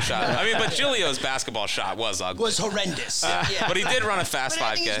 No shot. I mean, but Julio's basketball shot was ugly. Was horrendous. Yeah. But he did run a fast But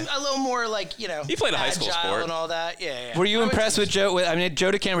I 5K. think he's a little more like, He played a high school agile sport. and all that. Yeah. Were you impressed with Joe? I mean,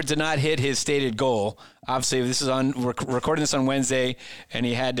 Joe DeCamera did not hit his stated goal. Obviously, this is on. We're recording this on Wednesday, and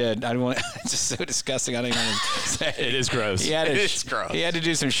he had to. I don't want. It's just so disgusting. I don't even want to say. It is gross. He had to, It is gross. He had to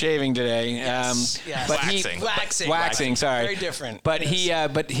do some shaving today. Yes. But Waxing. Sorry, Very different. But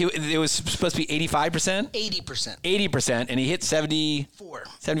it was supposed to be 85%. 80%. 80%, and he hit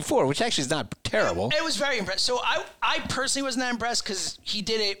 74, which actually is not terrible. It was very impressive. So I personally wasn't that impressed because he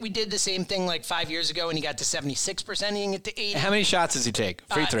did it. We did the same thing like 5 years ago, and he got to 76%. He didn't get to 80. How many shots does he take?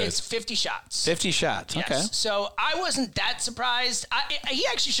 Free throws. It's 50 shots. 50 shots. Yes. Okay. So I wasn't that surprised. He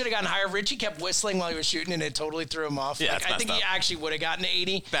actually should have gotten higher. Richie kept whistling while he was shooting, and it totally threw him off. Yeah, it's I think messed he up. actually would have gotten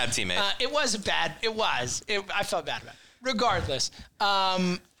 80. Bad teammate. It was bad. It was. I felt bad about it. Regardless,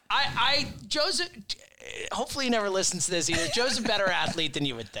 Joe's. Hopefully, he never listens to this either. Joe's a better athlete than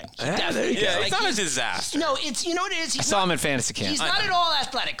you would think. Definitely. Yeah, Like, it's not a disaster. No, it's you know what it is. I saw him at fantasy camp. He's not at all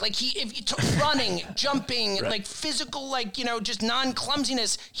athletic. Like running, jumping, like physical, like just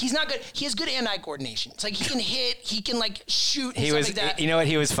non-clumsiness. He's not good. He has good hand-eye coordination. It's like he can hit, he can like shoot. And He stuff was, like that. you know what?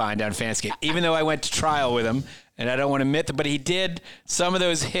 He was fine down fantasy camp. Even though I went to trial with him, and I don't want to admit that, but he did some of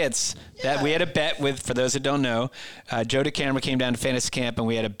those hits that we had a bet with. For those that don't know, Joe DeCamera came down to fantasy camp, and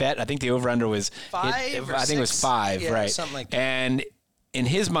we had a bet. I think the over/under was 5 or I think it was 6? 5, Yeah, right? something like that. And in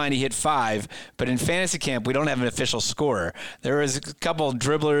his mind, he hit 5, but in fantasy camp, we don't have an official scorer. There was a couple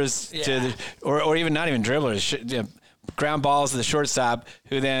dribblers or even not even dribblers. Ground balls to the shortstop,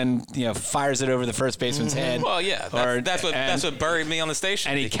 who then fires it over the first baseman's head. Well, yeah, that's what buried me on the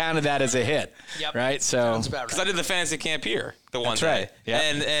station. And he counted that as a hit, Yep. right? So Sounds about Because right. I did the fantasy camp here the one That's day. right. Yep.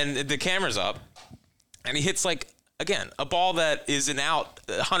 And the camera's up, and he hits again, a ball that is an out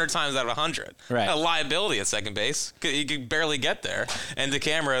 100 times out of 100. Right. A liability at second base. He could barely get there. And the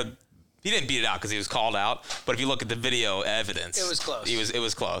camera, he didn't beat it out because he was called out. But if you look at the video evidence, It was close. It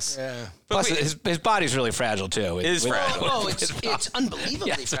was close. Yeah. But plus, his body's really fragile too. It is fragile. Oh, it's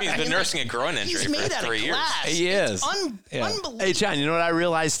unbelievably He's fragile. been nursing a groin injury He's for made out 3 of years. glass. He It's is. Yeah. unbelievable. Hey, John, you know what I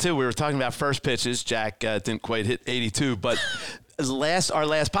realized, too? We were talking about first pitches. Jack didn't quite hit 82, but our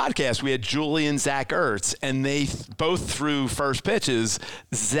last podcast, we had Julie and Zach Ertz, and they both threw first pitches.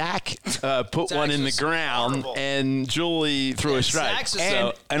 Zach put one in the was ground, horrible. and Julie threw a strike. Zach's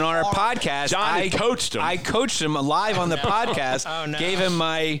was And on our podcast, John I coached him. I coached him live on the podcast. Oh, no. Gave him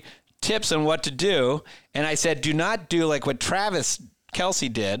my tips on what to do, and I said, do not do like what Travis Kelsey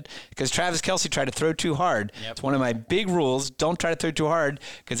did, because Travis Kelsey tried to throw too hard. Yep. It's one of my big rules. Don't try to throw too hard,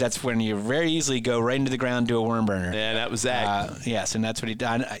 because that's when you very easily go right into the ground and do a worm burner. Yeah, that was Zach. Yes, and that's what he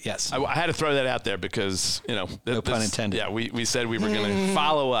done. Yes. I had to throw that out there because, No pun intended. Yeah, we said we were going to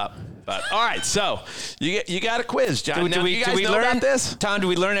follow up. But all right, so you got a quiz, John. Now, you guys know about this? Tom, do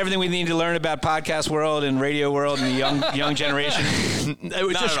we learn everything we need to learn about podcast world and radio world and the young generation? It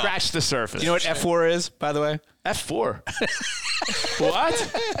would just scratch the surface. Do you know what F4 is, by the way? F4. What?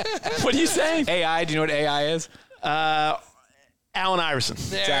 What are you saying? AI. Do you know what AI is? Allen Iverson.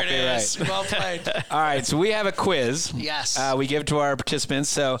 There Exactly it is. right. Well played. All right, so we have a quiz. Yes. We give it to our participants.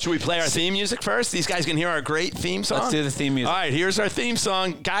 So Should we play our theme music first? These guys can hear our great theme song? let's do the theme music. All right, here's our theme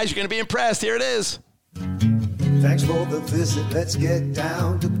song. Guys, you're going to be impressed. Here it is. Thanks for the visit, let's get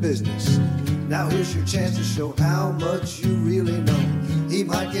down to business. Now here's your chance to show how much you really know. He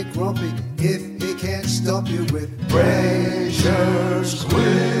might get grumpy if he can't stump you with Brazer's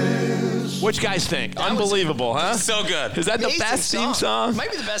Quiz. What you guys think? Unbelievable, huh? So good. Is that the Amazing best theme song?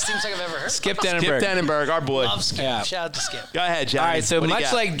 Might be the best theme song I've ever heard. Skip Skip Dennenberg. Dennenberg, our boy. Love Skip. Yeah. Shout out to Skip. Go ahead, Johnny. All right, so What do you much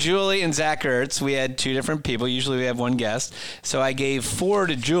got? like Julie and Zach Ertz, we had two different people. Usually we have one guest. So I gave 4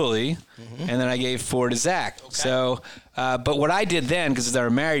 to Julie, and then I gave 4 to Zach. So, but what I did then, because they're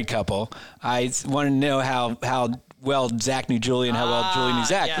a married couple, I wanted to know how well Zach knew Julie and how well Julie knew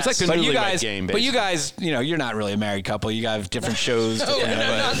Zach. yes. It's like the But you newlywed guys, game, but you guys, you're not really a married couple. You have different shows. No,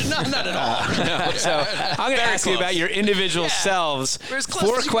 not at all. So I'm going to ask you about your individual selves. We're as close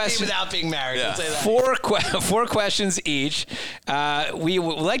 4 as you can be questions. without being married. Let's say that. Four questions each. We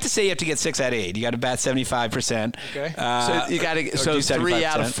would like to say you have to get 6 out of 8. You got to bat 75%. Okay. So you got to. So do 3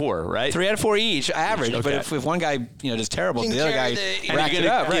 out of 75%. 4, right? 3 out of 4 each, average. But okay. if one guy does terrible, You the can other guy carry the- And racked you're it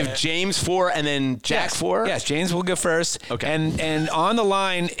gonna up. give Right. James 4 and then Jack 4? Yes, James will go first. Okay. And on the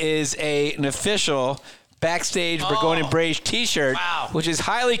line is an official Backstage Burgoyne and Brazer T-shirt, Wow. which is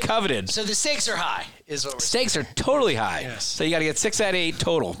highly coveted. So the stakes are high, is what we're saying. Stakes are totally high. Yes. So you got to get 6 out of 8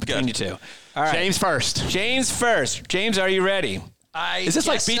 total between you two. All right. James first. James first. James, are you ready? I Is this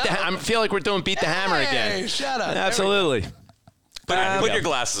like guess beat the? so. I feel like we're doing beat the hammer Hey, again. shut up. Absolutely. Put your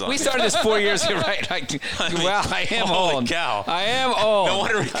glasses on. We started this 4 years ago, right? I am holy old. cow. I am old. No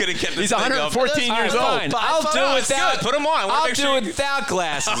wonder we couldn't get this He's thing 114 up. years old. Fine. I'll do it without. Good. Put them on. I wanna I'll make do sure it without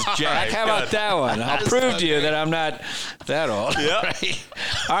glasses, Jack. right, How about good. that one? I'll prove to you that I'm not that old. Yeah. Right?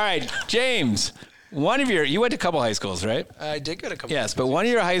 All right, James. You went to a couple high schools, right? I did go to a couple. Yes, but one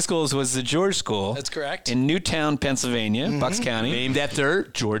of your high schools was the George School. That's correct. In Newtown, Pennsylvania, Bucks County. Named after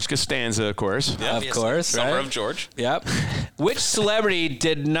George Costanza, of course. Yeah. Of course, Summer right? of George. Yep. Which celebrity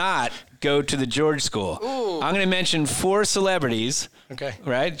did not go to the George School? Ooh. I'm going to mention 4 celebrities. Okay.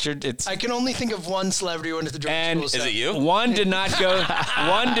 Right? It's I can only think of one celebrity who went to the George and School. Is it you? One did not go.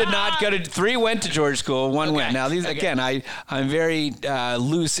 One did not go to. 3 went to George School. One went. Now these again, I'm very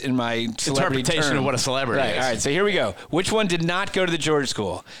loose in my celebrity Interpretation term. of what a celebrity Right. is. All right. So here we go. Which one did not go to the George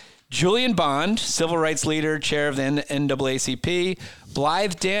School? Julian Bond, civil rights leader, chair of the NAACP.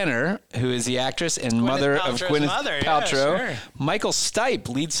 Blythe Danner, who is the actress and mother of Paltrow's Gwyneth mother, yeah, Paltrow. sure. Michael Stipe,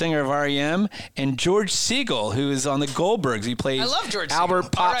 lead singer of R.E.M., and George Siegel, who is on the Goldbergs. He plays I love George Albert Siegel.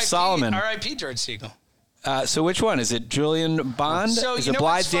 Pop R.I.P. Solomon. R.I.P. George Siegel. So which one? Is it Julian Bond? So is you it know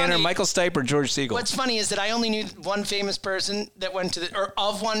Blythe what's Danner, funny? Michael Stipe, or George Siegel? What's funny is that I only knew one famous person that went to the, or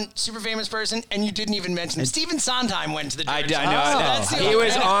of one super famous person, and you didn't even mention him. Stephen Sondheim went to the George I School. know. So that's the He only-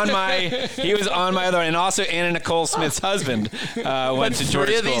 was on my. He was on my other, and also Anna Nicole Smith's husband went to George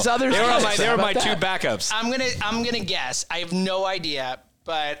 3 of School. these others? Oh, They were my How 2 about that? backups. I'm gonna guess. I have no idea,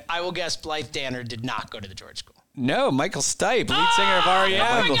 but I will guess Blythe Danner did not go to the George School. No, Michael Stipe, lead singer of R.E.M.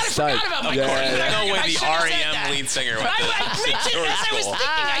 Oh my God, I Stipe. forgot about Michael. Yeah. There's no way I the should have said R.E.M. that. lead singer went I to mentioned George as I was School.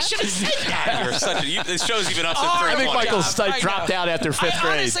 thinking. I should have said that. You're such a, this show's even up to 3 I think points. Michael I Stipe know. dropped out after 5th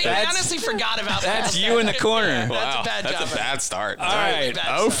grade. I honestly forgot about that. That's you in the corner. That's Wow, a bad job. that's a bad start. All right,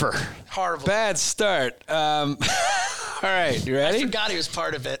 Bad Ofer. start. Horrible. bad start. All right, you I ready? forgot he was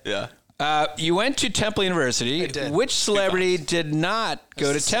part of it. Yeah. You went to Temple University. I did. Which celebrity did not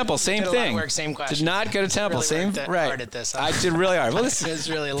go to Temple? Same Did a lot of thing. work, same question. Did not go to Temple. Really Same. worked that Right. hard at this, huh? I did really hard. Well, this It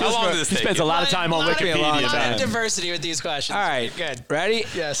was really a How lot. long did this He take spends you? a lot of time on Lot of- Wikipedia. lot of man. diversity with these questions. all right. Good. Ready?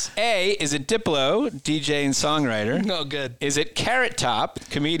 Yes. A, is it Diplo, DJ and songwriter? No, good. Is it Carrot Top,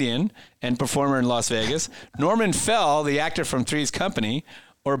 comedian and performer in Las Vegas? Norman Fell, the actor from Three's Company?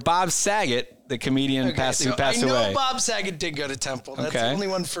 Or Bob Saget, the comedian who passed I know away? Bob Saget did go to Temple. That's the Okay. only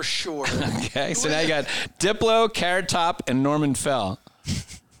one for sure. Okay, so now you got Diplo, Carrot Top, and Norman Fell.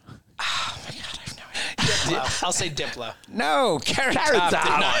 Diplo. I'll say Diplo. No, Carrot Top did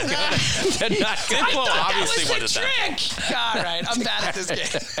not go. Did not go. Diplo obviously that went was to a Temple. trick. All right, I'm bad at this game.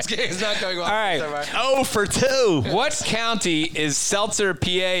 This game is not going well. All right. So far. Oh for 2. What county is Seltzer, PA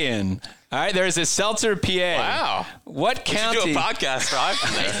in? All right, there's a Seltzer, PA. Wow. What We should county? do a podcast live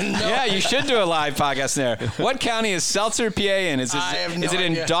from there. Yeah, you should do a live podcast there. What county is Seltzer, PA in? Is I have no it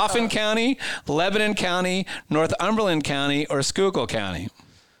in idea. Dauphin County, Lebanon County, Northumberland County, or Schuylkill County?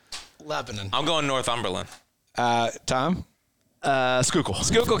 Lebanon. I'm going Northumberland. Tom? Schuylkill.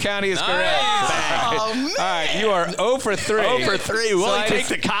 Schuylkill County is correct. Oh, man. All right, you are 0 for 3. 0 for 3. Will I he take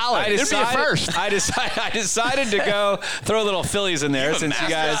des- the college? I It'd be a decided- first. I decided to go throw a little Phillies in there You have a since you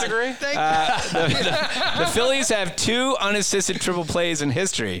guys. master's degree? Thank The Phillies have 2 unassisted triple plays in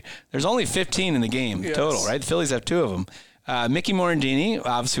history. There's only 15 in the game total, right? The Phillies have 2 of them. Mickey Morandini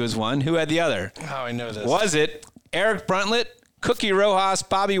obviously was one. Who had the other? you. Oh, I know this. Was it Eric Bruntlett, Cookie Rojas,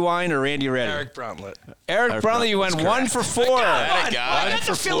 Bobby Wine, or Randy Reddy? Eric Bruntlett. Eric Bruntlett, you went 1 for 4. That I guy. got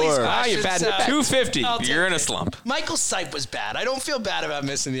the Phillies Ah, you questions, batted 250. I'll take You're in a it. slump. Michael Stipe was bad. I don't feel bad about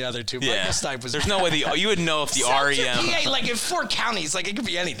missing the other 2. Yeah. Michael Stipe was There's bad. no way you would know if the Seltzer, REM. PA, like in 4 counties, like it could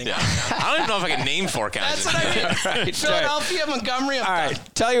be anything. Yeah. I don't even know if I can name 4 counties. That's what I mean. Right, Philadelphia, Montgomery. I'm All done.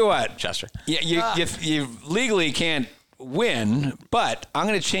 right, tell you what. Chester. You legally can't win, but I'm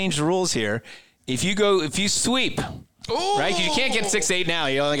going to change the rules here. If you sweep, right? You can't get 6-8 now.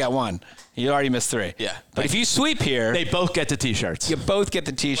 You only got 1. You already missed 3. Yeah. But if you sweep here, They both get the T-shirts. you both get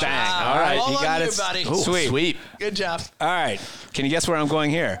the T-shirt. Wow. All right, All you on got you, it. buddy. Ooh, Sweep. Sweep. Good job. All right. Can you guess where I'm going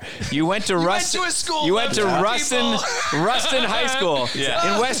here? You went to Ruston. to a school You went to of Ruston High School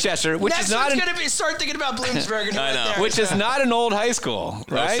Yeah. in Westchester, which Next is not one's an, gonna be start thinking about Bloomsburg and who I went know. there. which is not an old high school,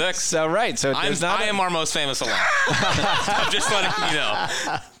 right? 06. So so I there's not. am our most famous alum. I'm just letting you know.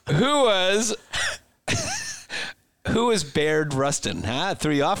 Who was Baird Rustin? Huh?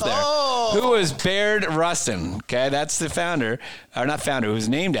 Threw you off there. Oh. Who was Baird Rustin? Okay, that's the founder, or not founder, who was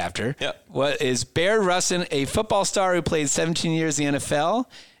named after. Yep. What is Baird Rustin, a football star who played 17 years in the NFL?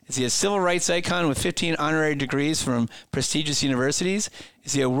 Is he a civil rights icon with 15 honorary degrees from prestigious universities?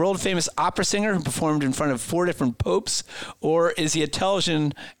 Is he a world-famous opera singer who performed in front of 4 different popes? Or is he a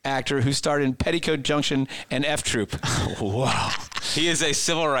television actor who starred in Petticoat Junction and F Troop? Wow. He is a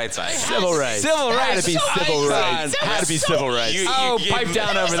civil rights icon. Civil rights. Civil rights. Had to be civil rights. Had to be civil rights. Pipe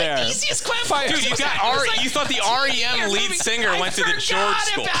down over there. The easiest question. Dude, you thought the R.E.M. lead singer went to the George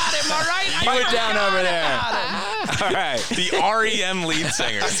School. About him, all right? Pipe down over there. All right. The R.E.M. lead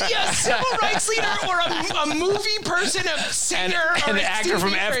singer. Is he a civil rights leader or a movie person, a singer, and or an a actor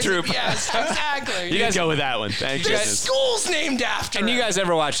from TV F person? Troop. Yes, exactly. You guys go with that one. Thank The goodness. school's named after And you him. guys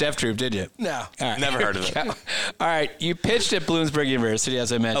ever watched F Troop, did you? No. All right. Never heard of it. All right. You pitched at Bloomsburg University,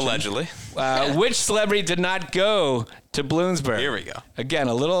 as I mentioned. Allegedly. Which celebrity did not go to Bloomsburg? Here we go. Again,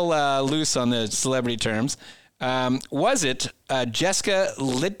 a little loose on the celebrity terms. Was it Jessica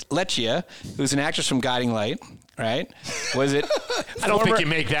Leccia, who's an actress from Guiding Light, right? Was it? I don't think you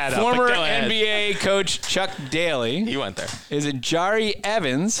make that up. Former but go ahead. NBA coach Chuck Daly. You went there. Is it Jari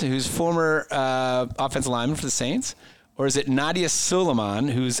Evans, who's former offensive lineman for the Saints? Or is it Nadia Suleiman,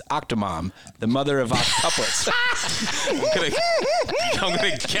 who's Octomom, the mother of octuplets? I'm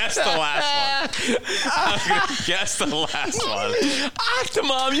gonna guess the last one. I'm gonna guess the last one.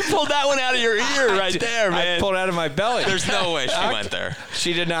 Octomom, you pulled that one out of your ear right there, man. I pulled it out of my belly. There's no way she went there.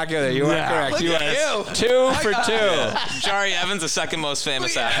 She did not go there. You are correct. Look You at are you. 2 for 2. Jari Evans, the second most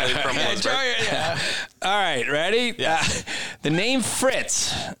famous athlete from Bloomsburg. All right, ready? Yeah. The name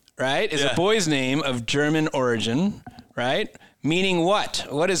Fritz, right, is a boy's name of German origin, right? Meaning what?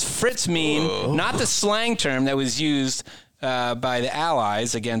 What does Fritz mean? Not the slang term that was used by the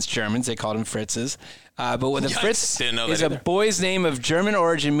Allies against Germans. They called them Fritzes. But what the Fritz Didn't know that is a either. boy's name of German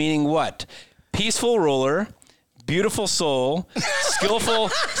origin, meaning what? Peaceful ruler, beautiful soul,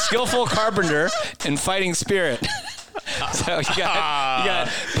 skillful carpenter, and fighting spirit. So you got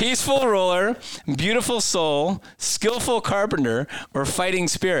peaceful ruler, beautiful soul, skillful carpenter, or fighting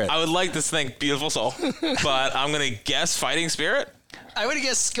spirit. I would like to think beautiful soul, but I'm gonna guess fighting spirit. I would have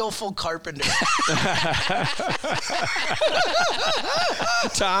guessed skillful carpenter.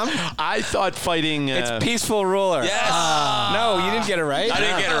 Tom? I thought fighting. It's peaceful ruler. Yes. No, you didn't get it right. I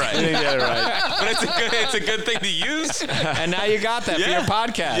didn't get it right. You didn't get it right. But it's a good thing to use. And now you got that for Yeah. your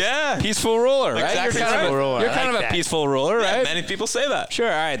podcast. Yeah. Peaceful ruler, right? Exactly You're kind right. of, Ruler. you're I kind of like a that. peaceful ruler, right? Many people say that. Sure.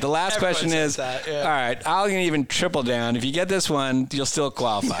 All right. The last Everyone question says is, that, yeah. all right, I'll even triple down. If you get this one, you'll still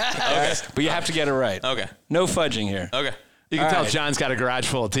qualify. All right? But you have to get it right. Okay. No fudging here. Okay. You can All tell right. John's got a garage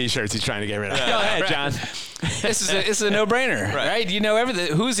full of T-shirts he's trying to get rid of. Go ahead, John. This is a no-brainer, right? You know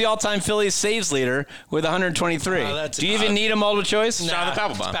everything. Who's the all-time Phillies saves leader with 123? Oh, that's Do you even need a multiple choice?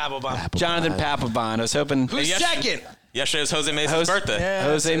 Jonathan Papelbon. Papelbon. Jonathan Papelbon. I was hoping. Who's Yes. second? Yesterday was Jose Mesa's birthday. Yeah,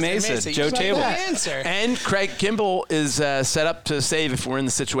 Jose Mesa, Joe Table. Good answer. And Craig Kimball is set up to save if we're in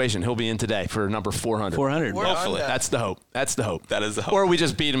the situation. He'll be in today for number 400. 400. We're on Hopefully. that. That's the hope. That's the hope. That is the hope. Or we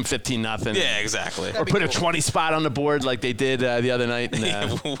just beat him 15-0. Yeah, exactly. Or put a 20 spot on the board like they did the other night in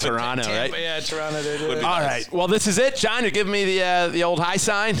Toronto, right? Yeah, Toronto. They did. All right. Well, this is it. John, you're giving me the old high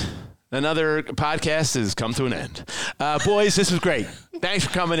sign. Another podcast has come to an end. Boys, this was great. Thanks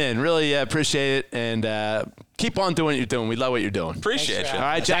for coming in. Really appreciate it. And keep on doing what you're doing. We love what you're doing. Appreciate you. All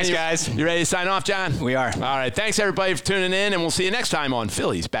right, John. Thanks, guys. You ready to sign off, John? We are. All right. Thanks, everybody, for tuning in. And we'll see you next time on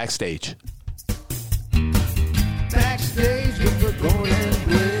Phillies Backstage.